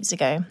few weeks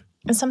ago,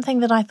 and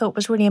something that I thought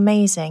was really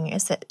amazing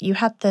is that you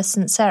had the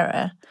St.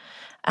 Sarah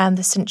and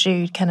the St.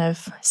 Jude kind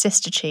of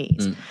sister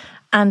cheese.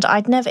 And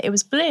it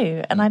was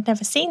blue, and I'd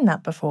never seen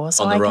that before.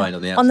 So on the rind,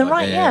 on the outside. On the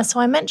rind, yeah. So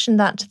I mentioned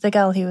that to the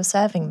girl who was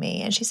serving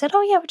me, and she said,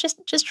 "Oh yeah, we're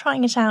just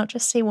trying it out,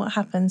 just see what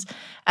happens."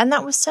 And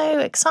that was so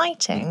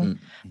exciting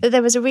that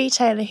there was a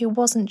retailer who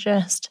wasn't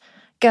just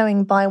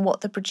going by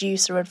what the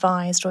producer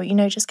advised, or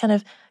just kind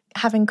of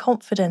having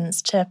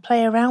confidence to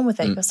play around with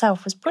it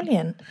yourself was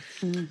brilliant.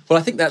 Well,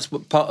 I think that's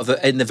what part of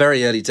it. In the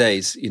very early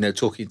days,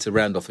 talking to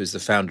Randolph, who's the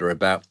founder,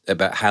 about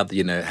how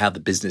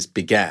the business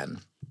began.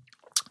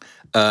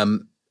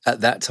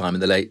 At that time,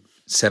 in the late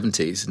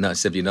 70s,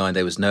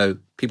 1979,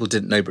 people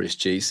didn't know British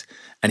cheese,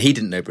 and he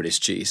didn't know British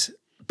cheese,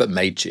 but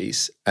made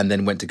cheese, and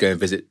then went to go and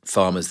visit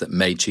farmers that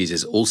made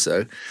cheeses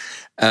also,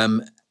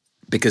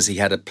 because he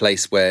had a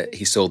place where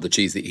he sold the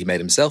cheese that he made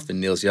himself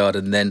in Neal's Yard,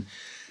 and then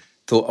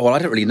thought, well, I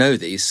don't really know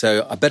these,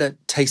 so I better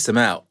taste them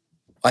out.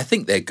 I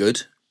think they're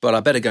good, but I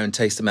better go and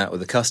taste them out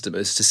with the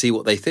customers to see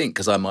what they think,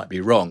 because I might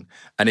be wrong.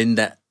 And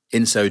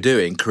in so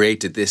doing,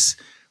 created this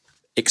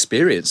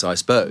experience, I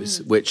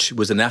suppose, which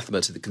was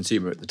anathema to the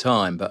consumer at the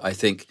time, but I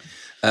think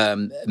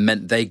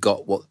meant they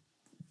got what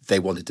they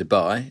wanted to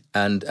buy,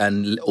 and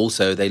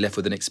also they left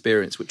with an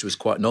experience which was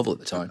quite novel at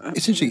the time.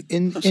 It's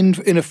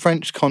interesting. In a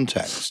French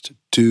context,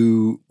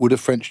 would a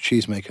French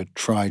cheesemaker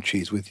try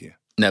cheese with you?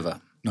 Never.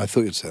 No, I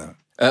thought you'd say that.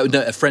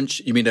 No, a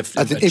French, you mean a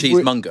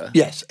cheesemonger?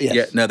 Yes.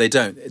 Yeah, no, they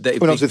don't.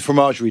 Obviously with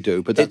fromagerie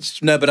do, but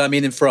that's... No, but I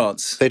mean in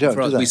France. They don't,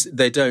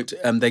 They don't,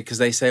 because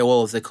they say,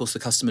 well, of course the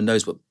customer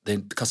knows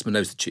the customer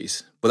knows the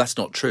cheese. Well, that's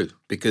not true,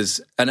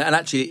 because... And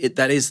actually,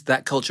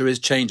 that culture is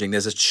changing.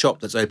 There's a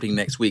shop that's opening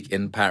next week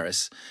in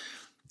Paris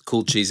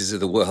called Cheeses of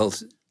the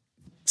World,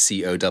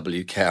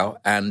 COW,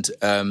 and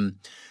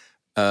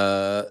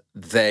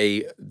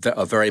they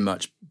are very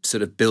much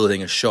sort of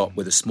building a shop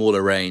with a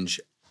smaller range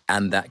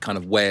and that kind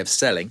of way of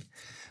selling.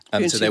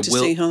 So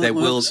they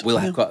will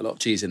have quite a lot of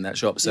cheese in that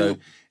shop. So,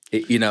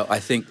 I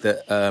think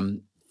that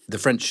the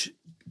French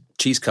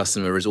cheese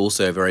customer is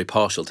also very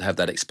partial to have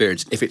that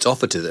experience if it's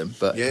offered to them.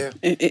 But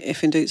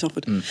if indeed it's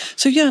offered.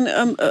 So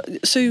Jan,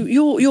 so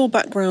your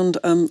background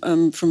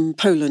from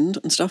Poland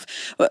and stuff,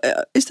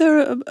 is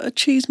there a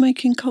cheese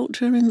making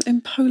culture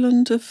in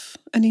Poland of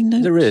any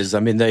note? There is. I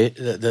mean,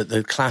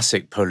 the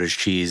classic Polish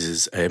cheese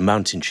is a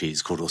mountain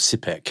cheese called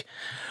oscypek,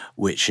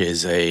 which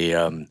is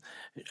a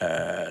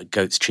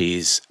goat's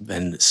cheese,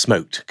 then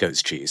smoked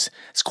goat's cheese.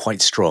 It's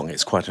quite strong.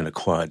 It's quite an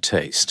acquired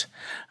taste,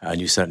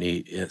 and it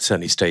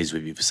certainly stays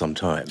with you for some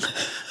time,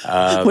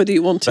 whether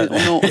you want it or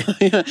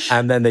not.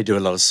 And then they do a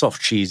lot of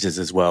soft cheeses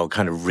as well,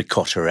 kind of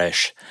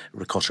ricotta-ish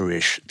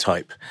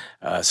type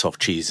soft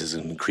cheeses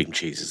and cream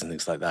cheeses and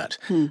things like that.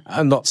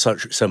 And not so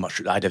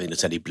much. I don't think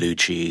there's any blue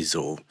cheese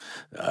or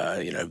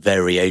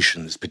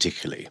variations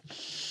particularly.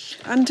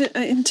 And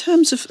in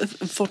terms of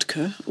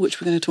vodka, which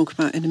we're going to talk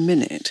about in a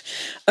minute,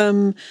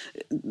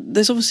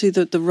 there's obviously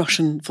the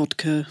Russian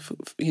vodka,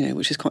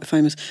 which is quite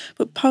famous.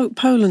 But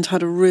Poland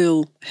had a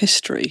real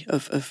history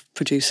of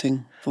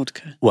producing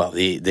vodka. Well,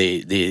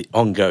 the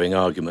ongoing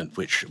argument,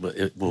 which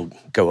it will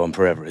go on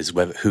forever, is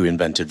who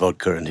invented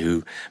vodka and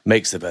who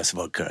makes the best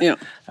vodka. Yeah.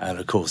 And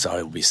of course,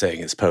 I will be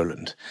saying it's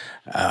Poland.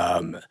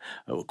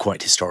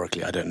 Quite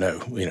historically, I don't know,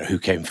 who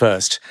came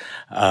first,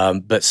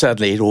 but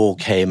certainly it all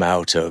came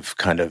out of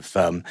kind of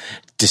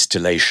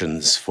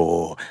distillations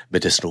for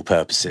medicinal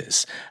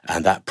purposes,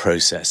 and that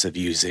process of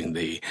using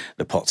the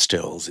pot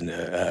stills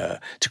to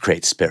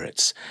create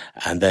spirits,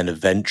 and then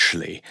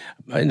eventually,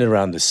 in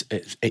around the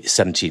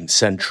 17th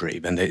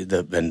century,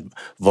 when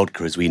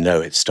vodka as we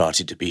know it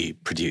started to be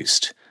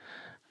produced.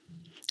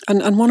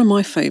 And one of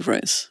my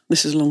favourites,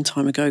 this is a long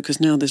time ago because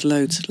now there's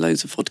loads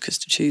of vodkas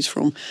to choose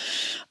from.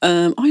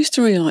 I used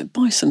to really like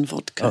bison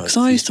vodka because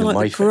I used to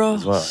like the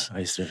grass. Well. I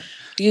used to.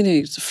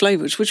 The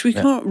flavours, which we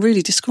can't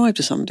really describe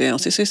to somebody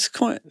else. It's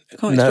quite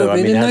extraordinary. I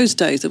mean, in those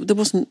days, there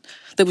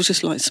was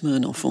just like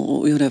Smirnoff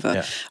or whatever.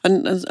 Yeah.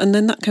 And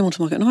then that came onto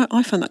the market, and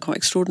I found that quite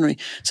extraordinary.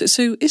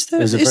 So is there...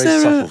 There's a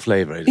very subtle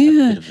flavour, a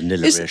bit of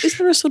vanilla-ish. Is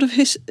there a sort of,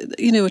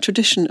 a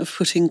tradition of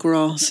putting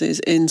grasses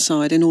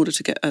inside in order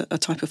to get a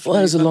type of flavour? Well,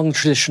 there's a long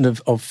tradition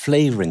of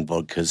flavouring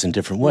vodkas in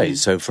different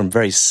ways. So from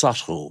very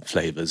subtle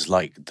flavours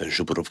like the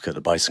zhuborówka, the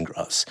bison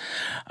grass,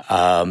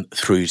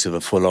 through to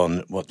the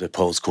full-on, what the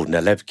Poles call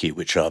nalewki,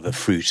 which are the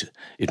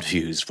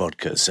fruit-infused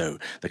vodka. So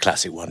the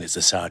classic one is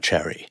the sour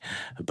cherry.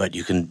 But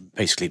you can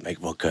basically make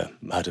vodka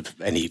out of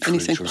any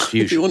fruit or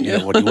infusion, what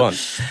you want.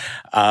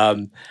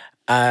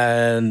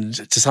 And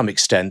to some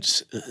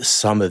extent,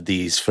 some of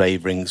these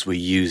flavourings were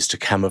used to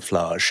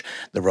camouflage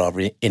the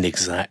rather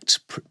inexact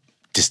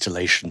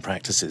distillation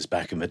practices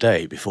back in the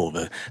day before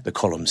the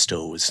column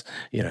still was,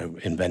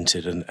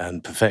 invented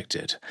and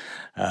perfected.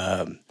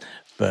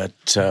 But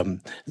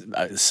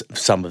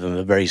some of them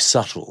are very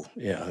subtle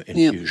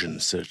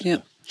infusions. Yeah.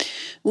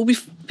 Well,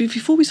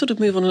 before we sort of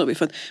move on a little bit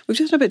further, we've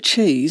just had a bit of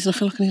cheese, and I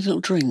feel like I need a little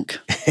drink.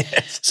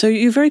 Yes. So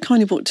you very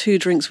kindly brought 2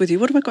 drinks with you.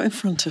 What have I got in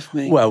front of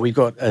me? Well, we've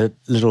got a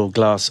little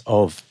glass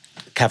of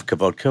Kavka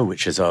Vodka,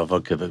 which is our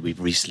vodka that we've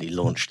recently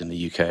launched in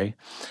the UK,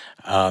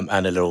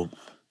 and a little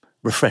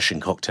refreshing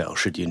cocktail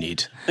should you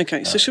need.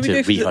 Okay, so should we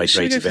go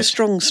for the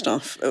strong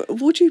stuff?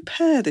 Would you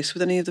pair this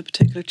with any of the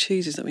particular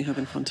cheeses that we have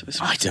in front of us?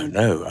 I don't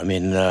know. I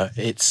mean,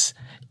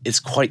 it's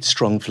quite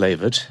strong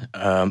flavoured.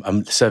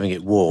 I'm serving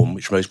it warm,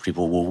 which most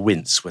people will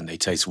wince when they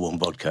taste warm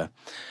vodka.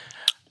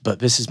 But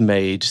this is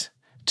made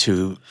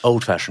to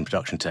old-fashioned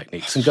production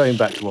techniques. And going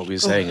back to what we were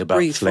saying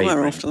about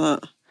flavouring, after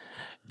that.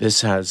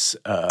 This has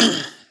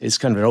it's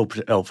kind of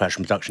an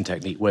old-fashioned production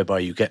technique whereby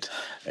you get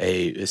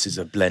this is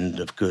a blend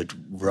of good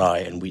rye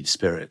and wheat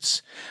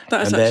spirits.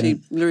 That has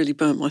actually really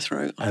burnt my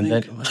throat. I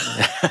think.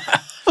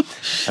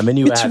 And then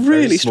you add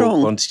really very small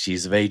strong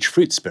quantities of aged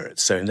fruit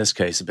spirits. So in this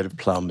case, a bit of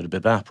plum and a bit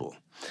of apple.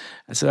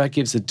 And so that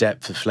gives a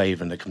depth of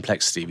flavour and a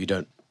complexity you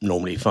don't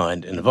normally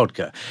find in a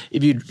vodka.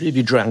 If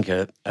you drank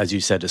as you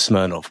said, a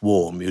Smirnoff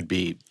warm, you'd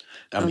be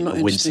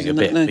wincing a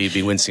bit, but you'd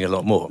be wincing a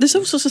lot more. There's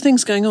all sorts of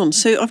things going on.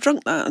 So I've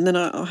drunk that, and then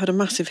I had a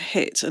massive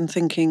hit, and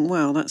thinking,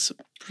 wow, that's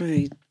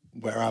pretty...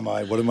 Where am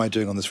I? What am I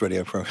doing on this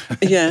radio program?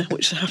 Yeah,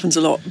 which happens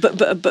a lot.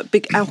 But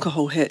big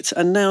alcohol hit,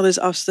 and now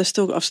I've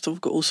still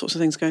got all sorts of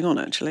things going on.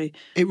 Actually,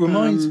 it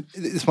reminds.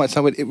 This might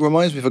sound weird. It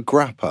reminds me of a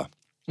grappa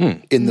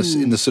in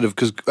the sort of,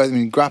 because I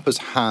mean grappas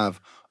have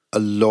a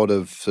lot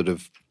of sort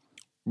of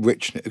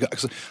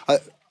richness. I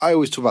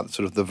always talk about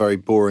the very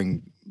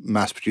boring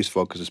mass-produced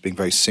vodkas as being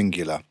very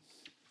singular,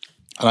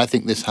 and I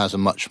think this has a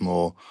much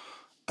more.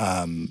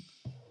 Do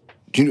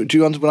you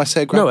understand when I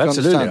say a grappa? No,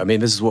 absolutely. I mean,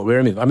 this is what we're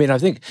aiming. I mean, I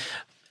think.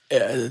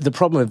 The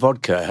problem with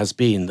vodka has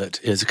been that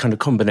it's a kind of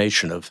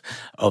combination of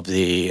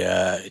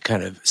the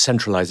kind of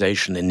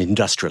centralization and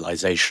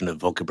industrialization of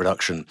vodka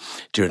production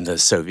during the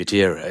Soviet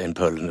era in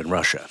Poland and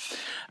Russia.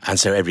 And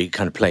so every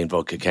kind of plain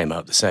vodka came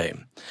out the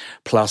same.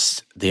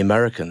 Plus the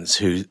Americans,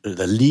 who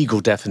the legal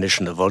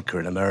definition of vodka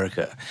in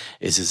America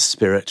is a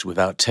spirit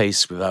without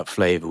taste, without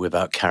flavour,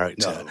 without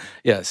character. No.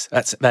 Yes,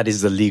 that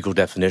is the legal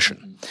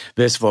definition.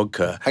 This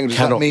vodka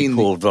cannot be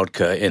called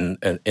vodka in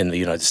the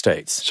United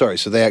States. Sorry,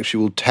 so they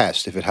actually will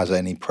test if it has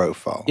any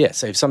profile? Yes,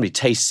 so if somebody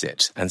tastes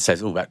it and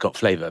says, oh, that got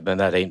flavour, then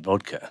that ain't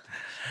vodka.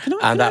 Can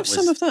I have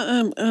some of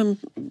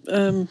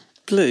that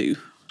blue?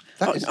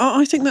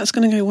 I think that's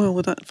going to go well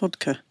with that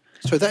vodka.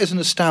 So that is an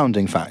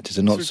astounding fact, is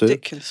it not, It's a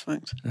ridiculous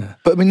fact. Yeah.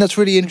 But I mean, that's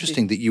really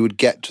interesting that you would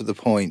get to the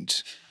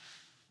point.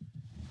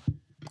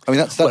 I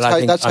mean,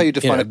 that's how you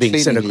define a being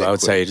cleaning cynical, liquid. I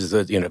would say it is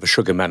that the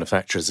sugar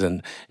manufacturers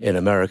in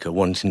America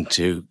wanting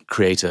to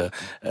create an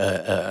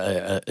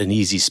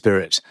easy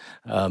spirit,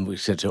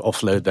 which to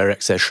offload their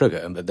excess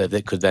sugar, but that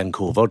they could then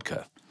call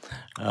vodka.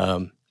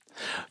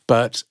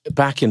 But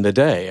back in the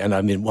day, and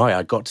I mean, why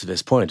I got to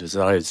this point is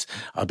that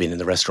I've been in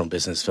the restaurant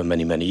business for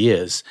many, many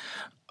years.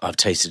 I've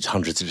tasted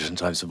hundreds of different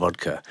types of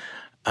vodka.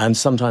 And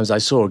sometimes I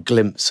saw a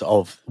glimpse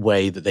of the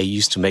way that they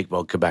used to make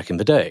vodka back in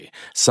the day.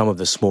 Some of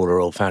the smaller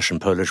old-fashioned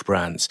Polish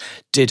brands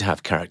did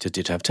have character,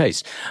 did have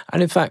taste.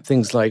 And in fact,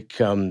 things like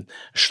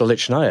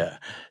Stolichnaya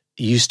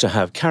used to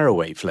have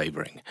caraway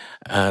flavouring,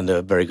 and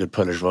a very good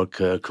Polish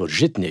vodka called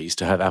Żytnie used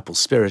to have apple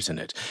spirit in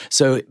it.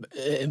 So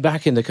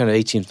back in the kind of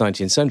 18th,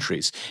 19th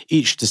centuries,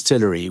 each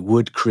distillery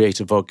would create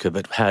a vodka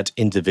that had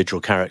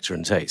individual character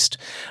and taste,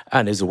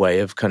 and is a way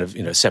of kind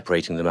of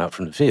separating them out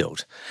from the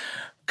field.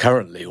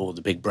 Currently, all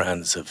the big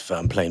brands of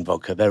plain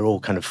vodka, they're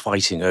all kind of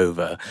fighting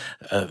over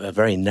a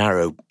very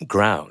narrow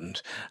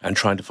ground and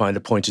trying to find a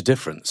point of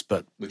difference.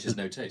 But which is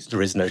no taste.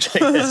 There is no taste.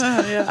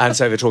 Yeah. And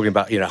so they're talking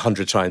about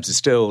 100 times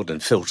distilled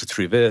and filtered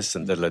through this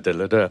and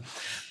da-da-da-da-da.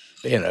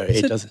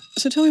 It doesn't.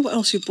 So tell me what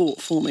else you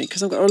bought for me,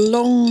 because I've got a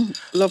long,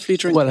 lovely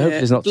drink. Well, hopefully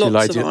here, it's not too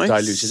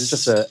diluted. It's It's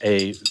just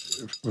a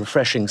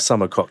refreshing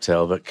summer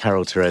cocktail that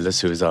Carol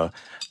Terelis, who is our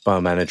bar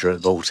manager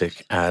at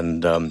Baltic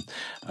and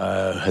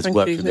has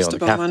worked with me on the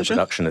Kavka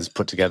production, has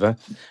put together.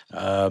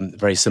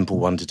 Very simple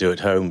one to do at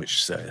home,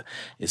 which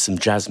is some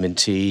jasmine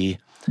tea,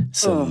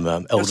 some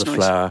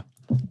elderflower,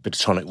 bit of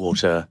tonic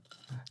water,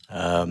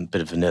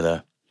 bit of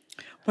vanilla.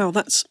 Wow,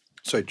 that's...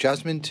 So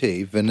jasmine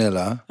tea,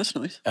 vanilla. That's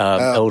nice.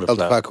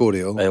 Elderflower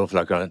cordial.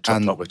 Elderflower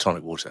top with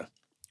tonic water.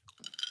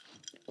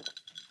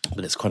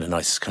 But it's quite a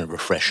nice kind of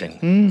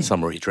refreshing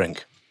summery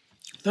drink.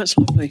 That's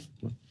lovely.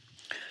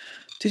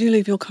 Did you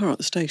leave your car at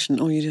the station,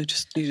 or you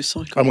just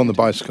cycle? I'm on the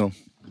bicycle.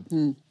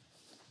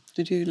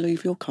 Did you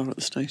leave your car at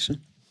the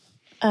station?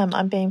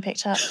 I'm being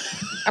picked up.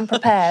 I'm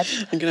prepared.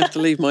 I'm going to have to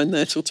leave mine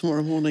there till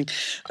tomorrow morning.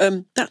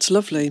 That's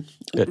lovely.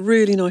 Good.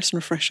 Really nice and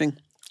refreshing,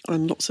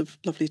 and lots of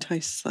lovely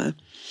tastes there.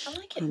 I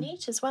like it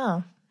neat as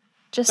well.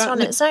 Just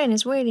on its own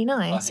is really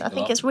nice. I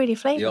think it's really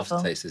flavourful. The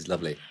aftertaste is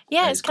lovely.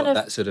 Yeah, and it's kind of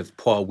that sort of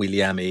poire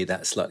Williamy,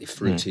 that slightly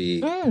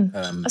fruity. I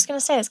was going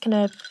to say it's kind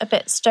of a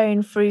bit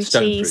stone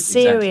fruity,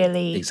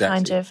 cereally exactly.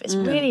 kind of. It's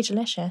really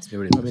delicious. I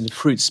mean, the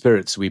fruit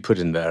spirits we put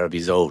in there are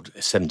these old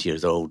 70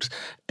 years old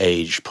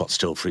aged pot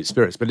still fruit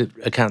spirits, but it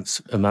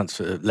amounts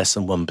for less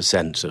than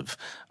 1%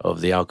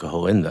 of the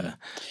alcohol in there.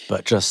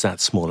 But just that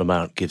small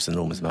amount gives an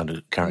enormous amount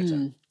of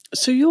character.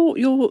 So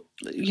your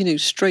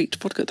straight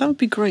vodka, that would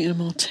be great in a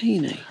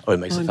martini. Oh, it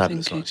makes a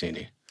fabulous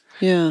martini.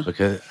 Yeah.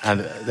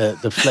 And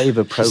the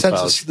flavour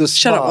profile.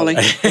 Shut up, Ollie.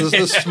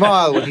 The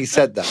smile when he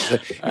said that.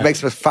 It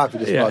makes him a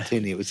fabulous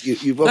martini. It was,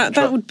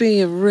 that would be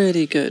a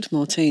really good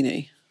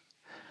martini.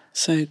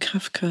 So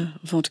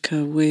Kavka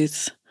vodka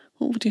with...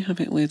 What would you have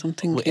it with? I'm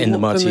thinking... In the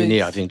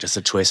martini, I think just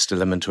a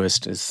lemon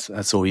twist,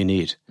 that's all you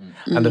need.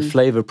 And the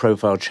flavour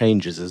profile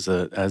changes as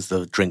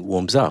the drink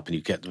warms up, and you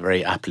get the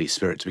very apple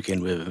spirit to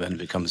begin with, and then it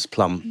becomes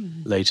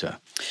plum later.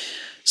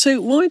 So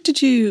why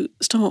did you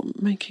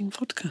start making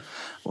vodka?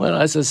 Well,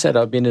 as I said,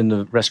 I've been in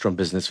the restaurant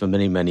business for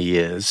many, many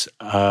years.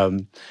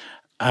 And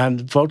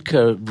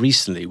vodka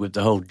recently, with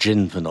the whole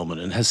gin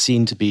phenomenon, has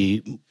seemed to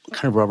be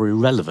kind of rather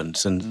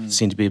irrelevant and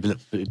seemed to be a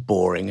bit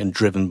boring and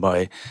driven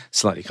by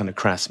slightly kind of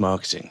crass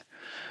marketing.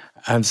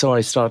 And so I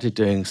started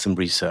doing some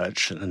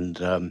research, and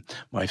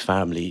my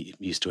family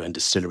used to own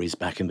distilleries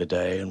back in the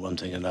day and one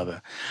thing and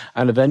another,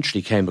 and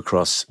eventually came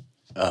across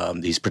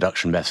these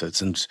production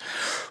methods. And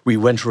we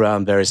went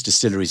around various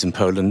distilleries in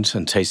Poland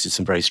and tasted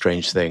some very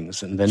strange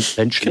things, and then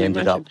eventually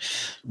ended up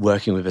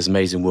working with this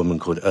amazing woman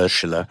called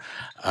Ursula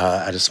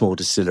at a small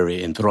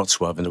distillery in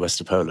Wrocław in the west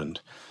of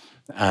Poland.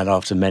 And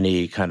after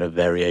many kind of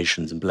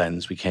variations and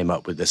blends, we came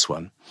up with this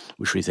one,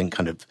 which we think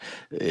kind of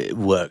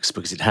works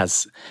because it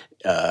has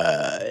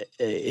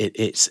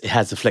it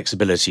has the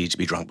flexibility to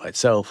be drunk by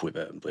itself with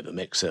a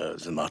mixer,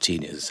 as a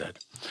martini, as I said.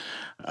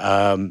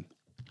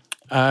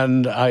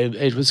 And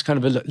it was kind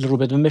of a little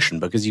bit of a mission,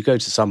 because you go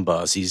to some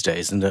bars these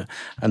days and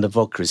the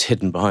vodka is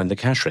hidden behind the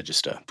cash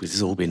register because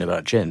it's all been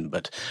about gin.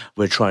 But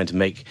we're trying to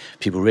make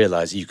people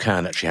realise you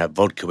can actually have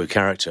vodka with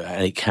character,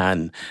 and it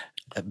can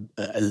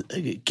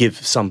give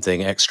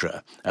something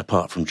extra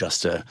apart from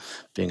just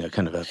being a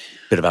kind of a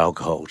bit of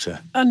alcohol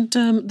to. And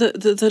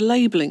the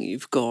labelling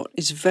you've got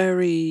is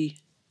very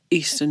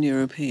Eastern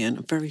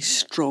European, very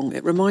strong.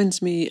 It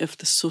reminds me of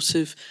the sort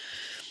of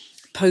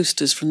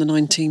posters from the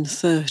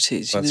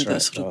 1930s. That's right.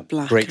 That sort of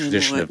black great and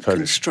tradition white of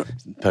Polish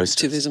constructivism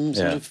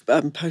posters.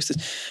 sort of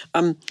posters.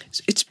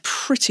 It's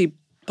pretty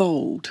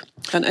bold,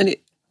 and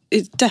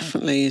it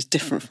definitely is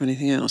different from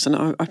anything else. And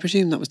I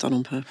presume that was done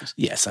on purpose.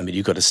 Yes, I mean,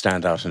 you've got to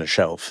stand out on a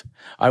shelf.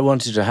 I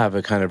wanted to have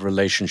a kind of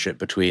relationship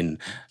between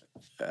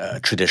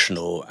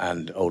traditional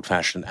and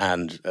old-fashioned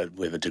and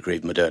with a degree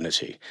of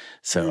modernity.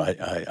 So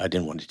I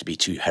didn't want it to be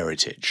too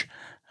heritage.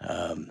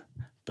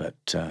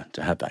 But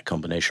to have that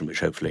combination, which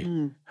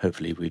hopefully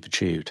we've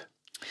achieved.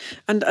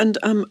 And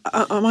am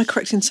I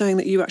correct in saying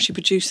that you actually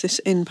produce this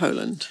in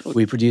Poland?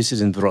 We produce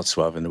it in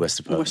Wrocław in the west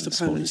of Poland. West of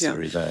Poland,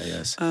 distillery there,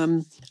 yes.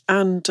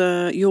 And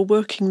you're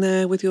working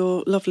there with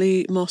your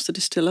lovely master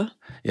distiller.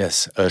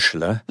 Yes,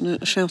 Ursula.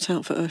 And a shout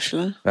out for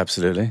Ursula.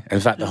 Absolutely. In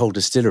fact, the whole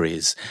distillery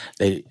is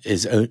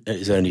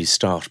only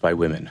staffed by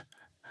women.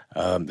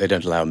 They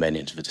don't allow men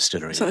into the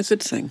distillery. Is that a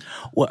good thing?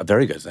 Well, a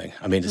very good thing.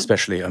 I mean,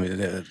 especially,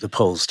 the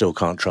Poles still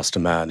can't trust a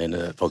man in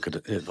a vodka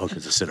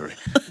distillery.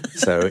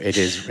 So it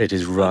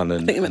is run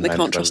and... I think you meant they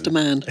can't trust a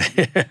man.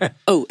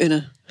 Oh, in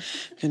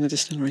a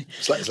distillery.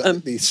 It's like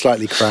the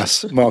slightly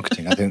crass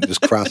marketing. I think it was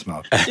crass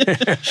marketing.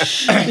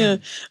 Yeah.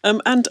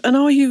 And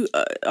are you...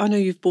 I know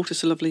you've bought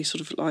us a lovely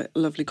sort of like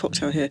lovely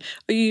cocktail here.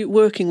 Are you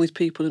working with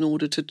people in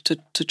order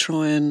to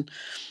try and,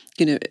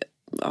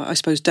 I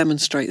suppose,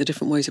 demonstrate the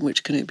different ways in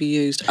which can it be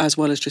used, as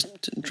well as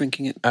just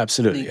drinking it?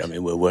 Absolutely. neat? I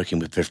mean, we're working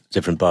with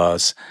different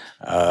bars,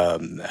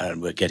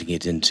 and we're getting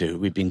it into...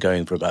 We've been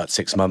going for about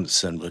 6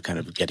 months, and we're kind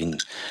of getting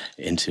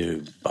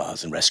into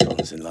bars and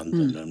restaurants in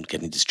London and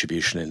getting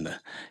distribution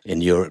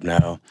in Europe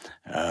now.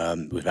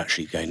 We're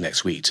actually going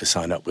next week to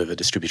sign up with a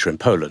distributor in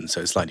Poland,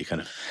 so it's slightly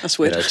kind of... That's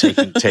weird.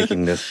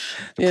 Taking the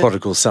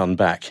prodigal son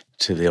back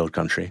to the old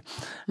country.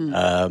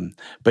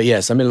 But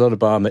yes, I mean, a lot of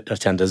bar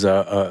attenders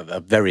are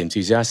very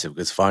enthusiastic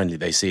because finally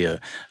they see a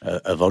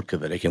vodka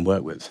that they can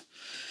work with.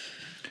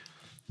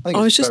 I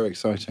think it's very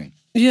exciting.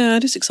 Yeah,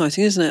 it is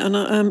exciting, isn't it? And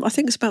I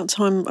think it's about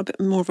time a bit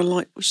more of a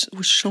light was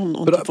shone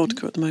on the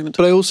vodka at the moment.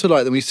 But I also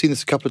like that we've seen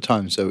this a couple of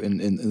times, so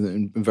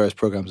in various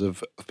programmes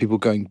of people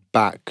going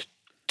back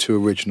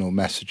to original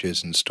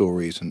messages and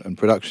stories and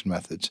production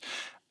methods.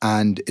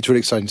 And it's really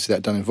exciting to see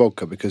that done in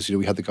vodka because,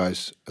 we had the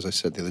guys, as I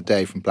said the other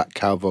day, from Black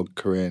Cow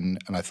Vodka in,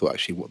 and I thought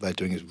actually what they're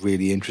doing is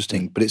really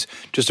interesting. But it's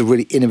just a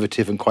really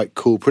innovative and quite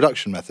cool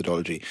production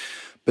methodology.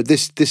 But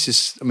this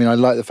is, I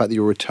like the fact that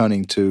you're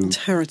returning to... It's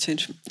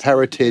heritage.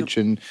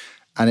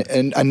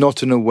 And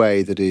not in a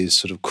way that is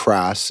sort of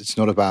crass. It's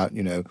not about,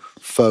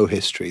 faux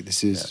history.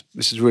 This is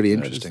really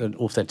interesting. There's an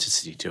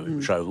authenticity to it,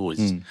 which I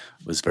always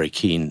was very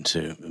keen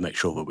to make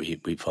sure that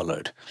we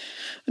followed.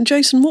 And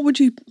Jason,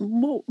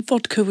 what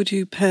vodka would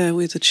you pair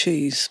with a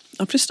cheese?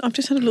 I've just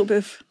had a little bit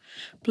of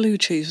blue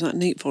cheese, that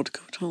neat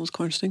vodka, which I thought was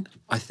quite interesting.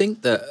 I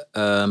think that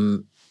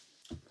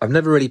I've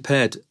never really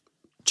paired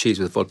cheese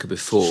with vodka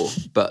before,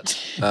 but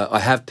I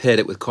have paired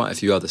it with quite a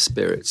few other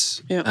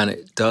spirits, and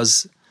it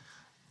does.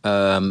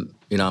 I'm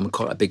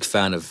quite a big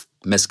fan of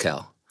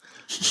mezcal,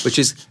 which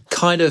is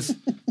kind of,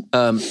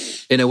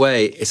 in a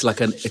way, it's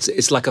like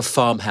a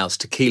farmhouse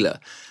tequila,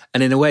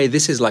 and in a way,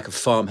 this is like a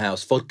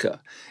farmhouse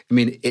vodka. I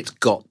mean, it's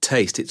got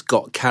taste, it's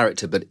got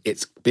character, but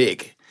it's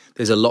big.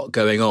 There's a lot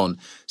going on.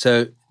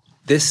 So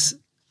this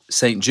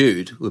St.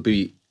 Jude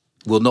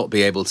will not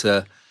be able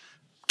to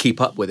keep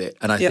up with it.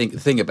 And I think the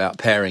thing about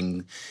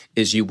pairing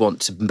is you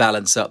want to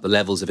balance up the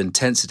levels of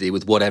intensity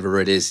with whatever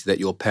it is that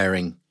you're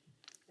pairing,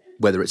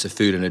 whether it's a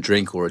food and a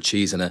drink or a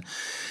cheese and a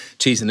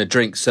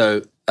drink.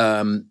 So,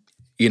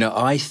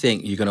 I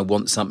think you're going to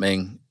want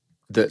something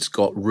that's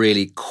got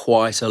really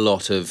quite a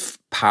lot of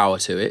power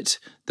to it.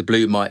 The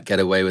blue might get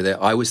away with it.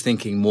 I was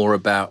thinking more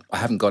about, I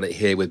haven't got it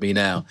here with me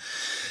now,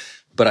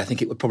 but I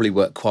think it would probably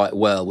work quite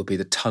well, would be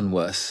the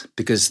Tunworth,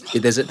 because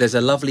there's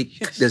a lovely,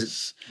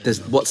 there's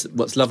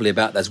what's lovely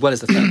about that, as well as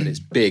the fact that it's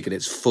big and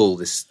it's full,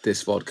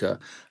 this vodka,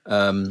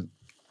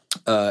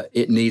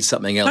 it needs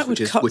something else. That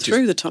would cut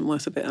through the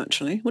Tunworth a bit,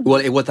 actually.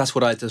 That's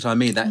what I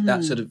mean.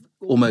 That sort of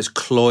almost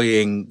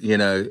cloying,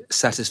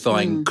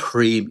 satisfying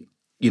cream,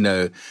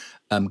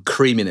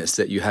 creaminess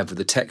that you have with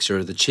the texture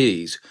of the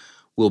cheese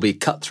will be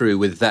cut through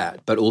with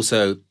that. But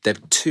also, there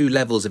are two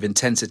levels of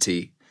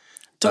intensity,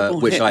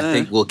 which I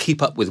think will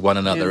keep up with one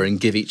another and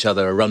give each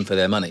other a run for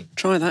their money.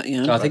 Try that,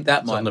 yeah. So I think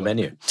that might on the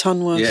menu.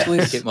 Tunworth. Yeah, I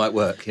think it might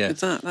work. Yeah, with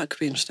that could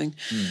be interesting.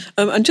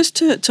 And just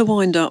to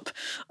wind up,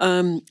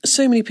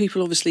 so many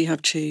people obviously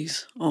have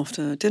cheese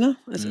after dinner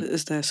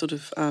as their sort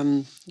of,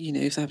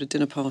 if they have a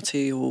dinner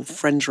party or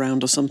friends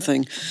round or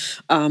something.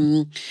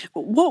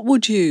 What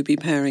would you be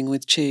pairing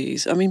with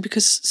cheese? I mean,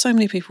 because so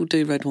many people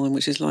do red wine,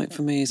 which is like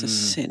for me is a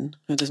sin.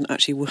 It doesn't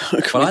actually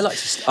work. Well,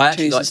 I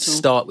actually like to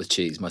start with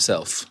cheese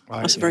myself. Right,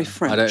 that's very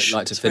French. I don't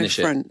like to finish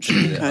it.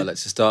 Okay. I like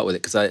to start with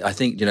it because I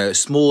think a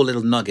small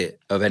little nugget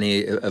of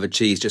a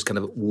cheese just kind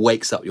of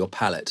wakes up your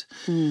palate.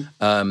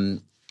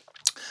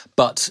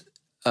 But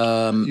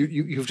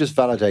You've just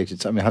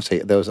validated something. I have to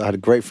say, I had a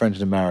great friend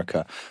in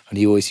America, and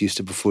he always used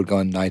to, before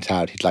going night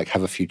out, he'd like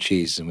have a few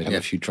cheeses and we'd have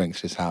a few drinks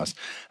at his house.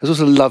 It was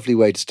also a lovely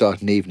way to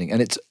start an evening,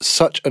 and it's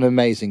such an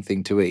amazing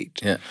thing to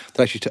eat that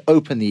actually to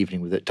open the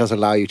evening with it does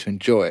allow you to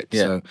enjoy it.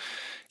 Yeah. So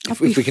I'd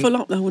be full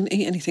up. I wouldn't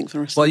eat anything for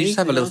the rest of the Well, you just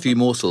have a little few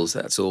morsels,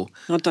 that's all.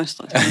 I don't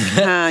start.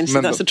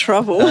 That's the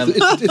trouble.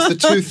 It's the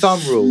 2 thumb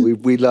rule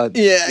we learned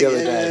the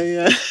other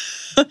day.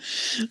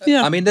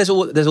 Yeah. I mean, there's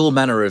all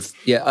manner of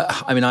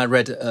I mean, I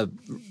read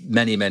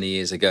many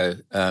years ago.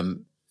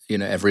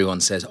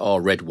 Everyone says,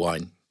 red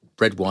wine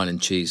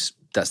and cheese.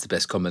 That's the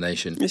best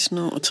combination. It's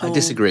not at all. I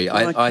disagree.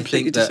 I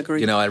think that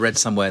disagree. I read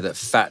somewhere that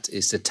fat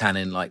is to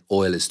tannin like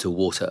oil is to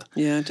water.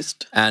 Yeah,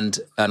 and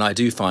I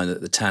do find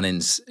that the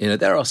tannins.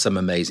 There are some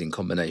amazing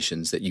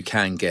combinations that you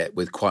can get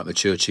with quite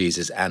mature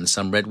cheeses and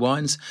some red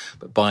wines,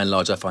 but by and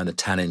large, I find the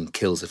tannin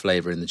kills the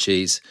flavour in the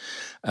cheese.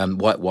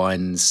 White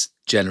wines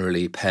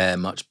generally pair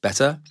much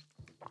better,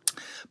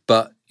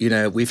 but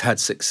we've had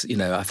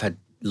I've had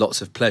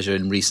lots of pleasure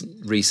in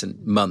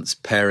recent months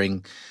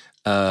pairing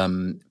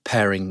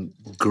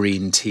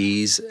green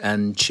teas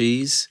and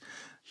cheese.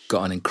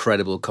 Got an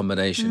incredible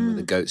combination with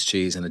a goat's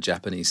cheese and a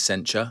Japanese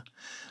sencha.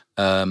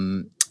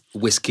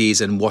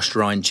 Whiskies and washed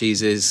rind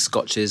cheeses,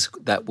 scotches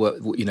that work,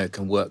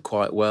 can work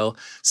quite well.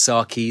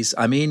 Sakis.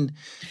 I mean,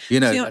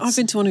 I've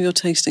been to one of your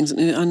tastings,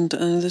 and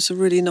there's a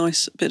really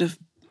nice bit of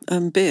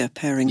beer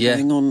pairing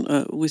going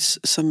on with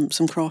some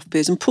craft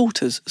beers and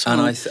porters as well.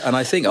 And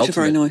I think ultimately,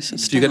 very nice.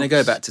 If you're going to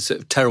go back to sort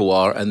of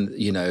terroir and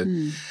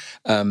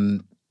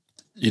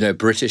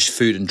British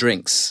food and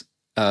drinks,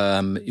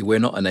 we're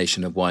not a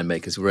nation of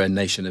winemakers. We're a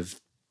nation of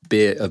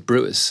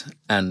brewers,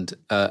 and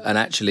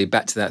actually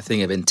back to that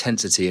thing of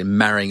intensity and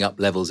marrying up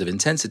levels of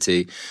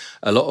intensity.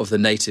 A lot of the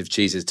native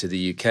cheeses to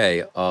the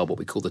UK are what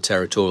we call the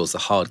territorials, the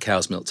hard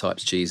cow's milk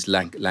types cheese,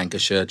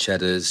 Lancashire,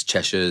 cheddars,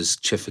 Cheshires,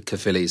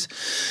 Caerphillies.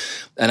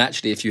 And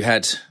actually, if you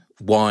had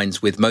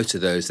wines with most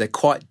of those,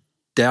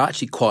 they're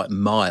actually quite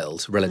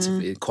mild,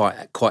 relatively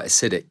quite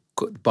acidic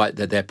by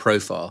their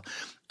profile,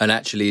 and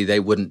actually they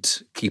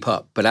wouldn't keep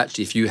up. But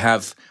actually, if you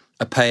have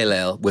a pale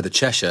ale with a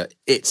Cheshire,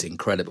 it's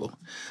incredible.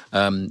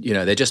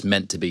 They're just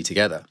meant to be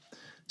together.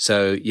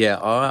 So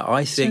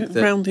I think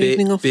that round the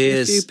evening off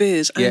with a few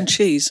beers and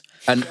cheese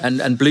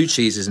and blue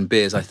cheeses and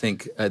beers. I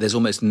think there's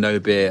almost no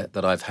beer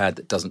that I've had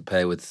that doesn't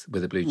pair with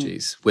a blue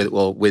cheese with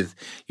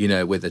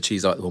a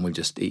cheese like the one we've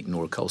just eaten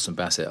or a Colson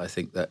Bassett. I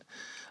think that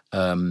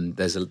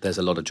there's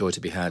a lot of joy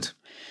to be had.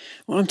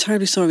 Well, I'm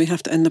terribly sorry we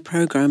have to end the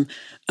programme.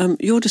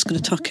 You're just going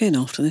to tuck in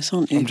after this,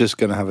 aren't you? I'm just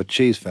going to have a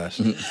cheese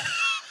first.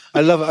 I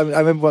love it. I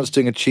remember once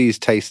doing a cheese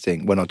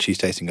tasting. Well, not cheese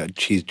tasting, a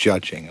cheese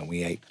judging, and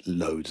we ate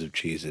loads of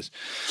cheeses.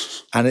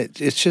 And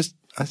it's just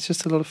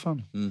a lot of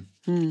fun.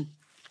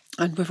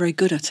 And we're very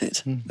good at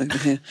it over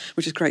here,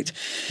 which is great.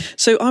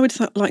 So I would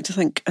like to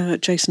thank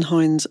Jason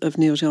Hinds of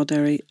Neal's Yard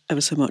Dairy ever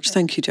so much.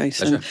 Thank you,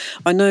 Jason. Pleasure.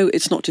 I know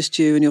it's not just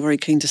you, and you're very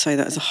keen to say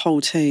that as a whole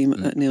team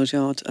at Neal's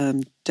Yard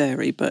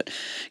Dairy, but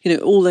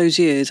all those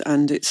years,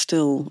 and it's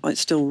still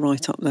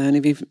right up there.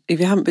 And if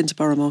you haven't been to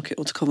Borough Market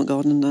or to Covent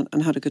Garden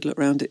and had a good look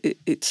around,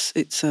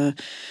 it's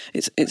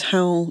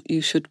how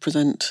you should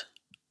present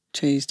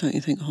cheese, don't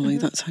you think, Holly?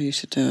 That's how you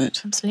should do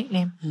it.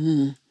 Absolutely.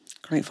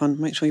 Great fun.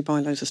 Make sure you buy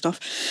loads of stuff.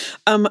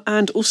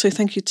 And also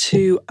thank you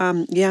to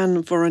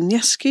Jan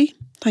Woroniecki.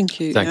 Thank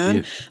you, Jan.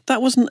 You.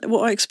 That wasn't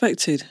what I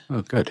expected.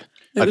 Oh, good.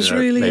 It was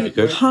really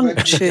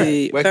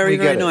punchy. Very,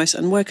 very nice.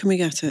 And where can we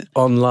get it?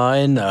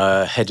 Online,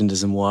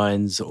 Headingers and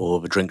Wines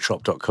or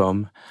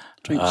thedrinkshop.com.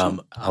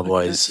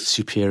 Otherwise,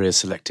 Superior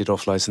selected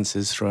off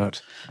licenses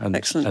throughout, and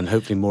excellent, and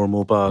hopefully more and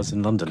more bars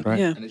in London. Right.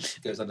 Yeah, and it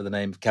goes under the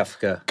name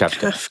Kavka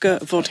Vodka,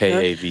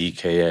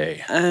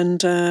 Kavka.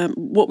 And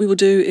what we will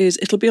do is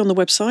it'll be on the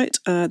website.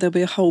 There'll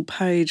be a whole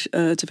page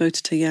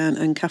devoted to Jan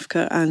and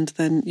Kavka, and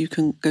then you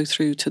can go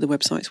through to the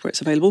websites where it's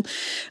available.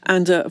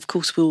 And of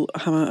course, we'll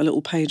have a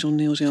little page on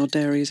Neal's Yard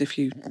Dairies if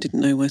you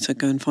didn't know where to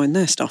go and find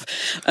their stuff.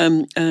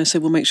 So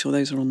we'll make sure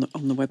those are on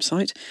the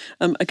website.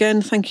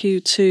 Again, thank you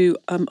to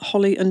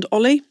Holly and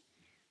Ollie.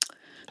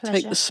 Pleasure.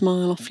 Take the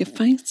smile off your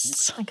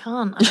face. I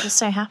can't. I'm just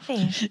so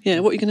happy.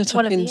 Yeah, what are you going to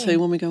tuck into you?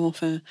 when we go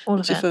off air?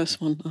 What's your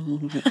first one? Oh,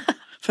 all of it.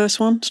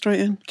 First one, straight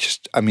in?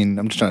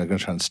 I'm just going to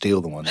try and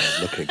steal the one that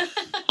I was looking.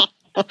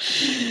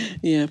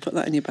 Yeah, put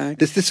that in your bag.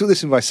 This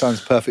is my son's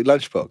perfect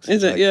lunchbox.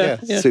 Is it? Yeah.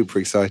 Super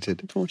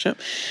excited. Poor chap.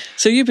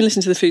 So you've been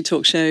listening to the Food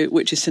Talk Show,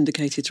 which is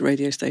syndicated to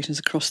radio stations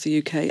across the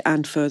UK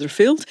and further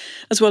afield,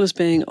 as well as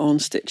being on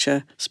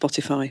Stitcher,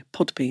 Spotify,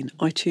 Podbean,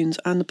 iTunes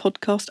and the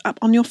podcast app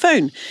on your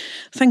phone.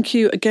 Thank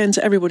you again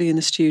to everybody in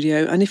the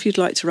studio, and if you'd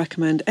like to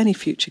recommend any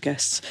future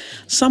guests,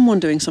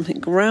 someone doing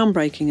something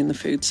groundbreaking in the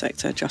food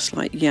sector, just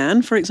like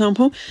Jan, for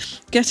example,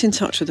 get in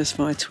touch with us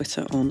via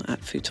Twitter on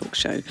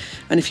 @FoodTalkShow.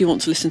 And if you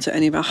want to listen to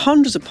any of our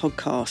hundreds of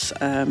podcasts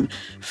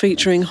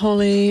featuring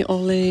Holly,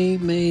 Ollie,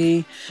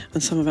 me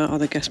and some of our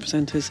other guest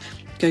presenters,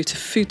 go to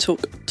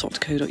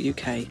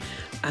foodtalk.co.uk,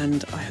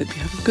 and I hope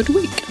you have a good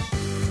week.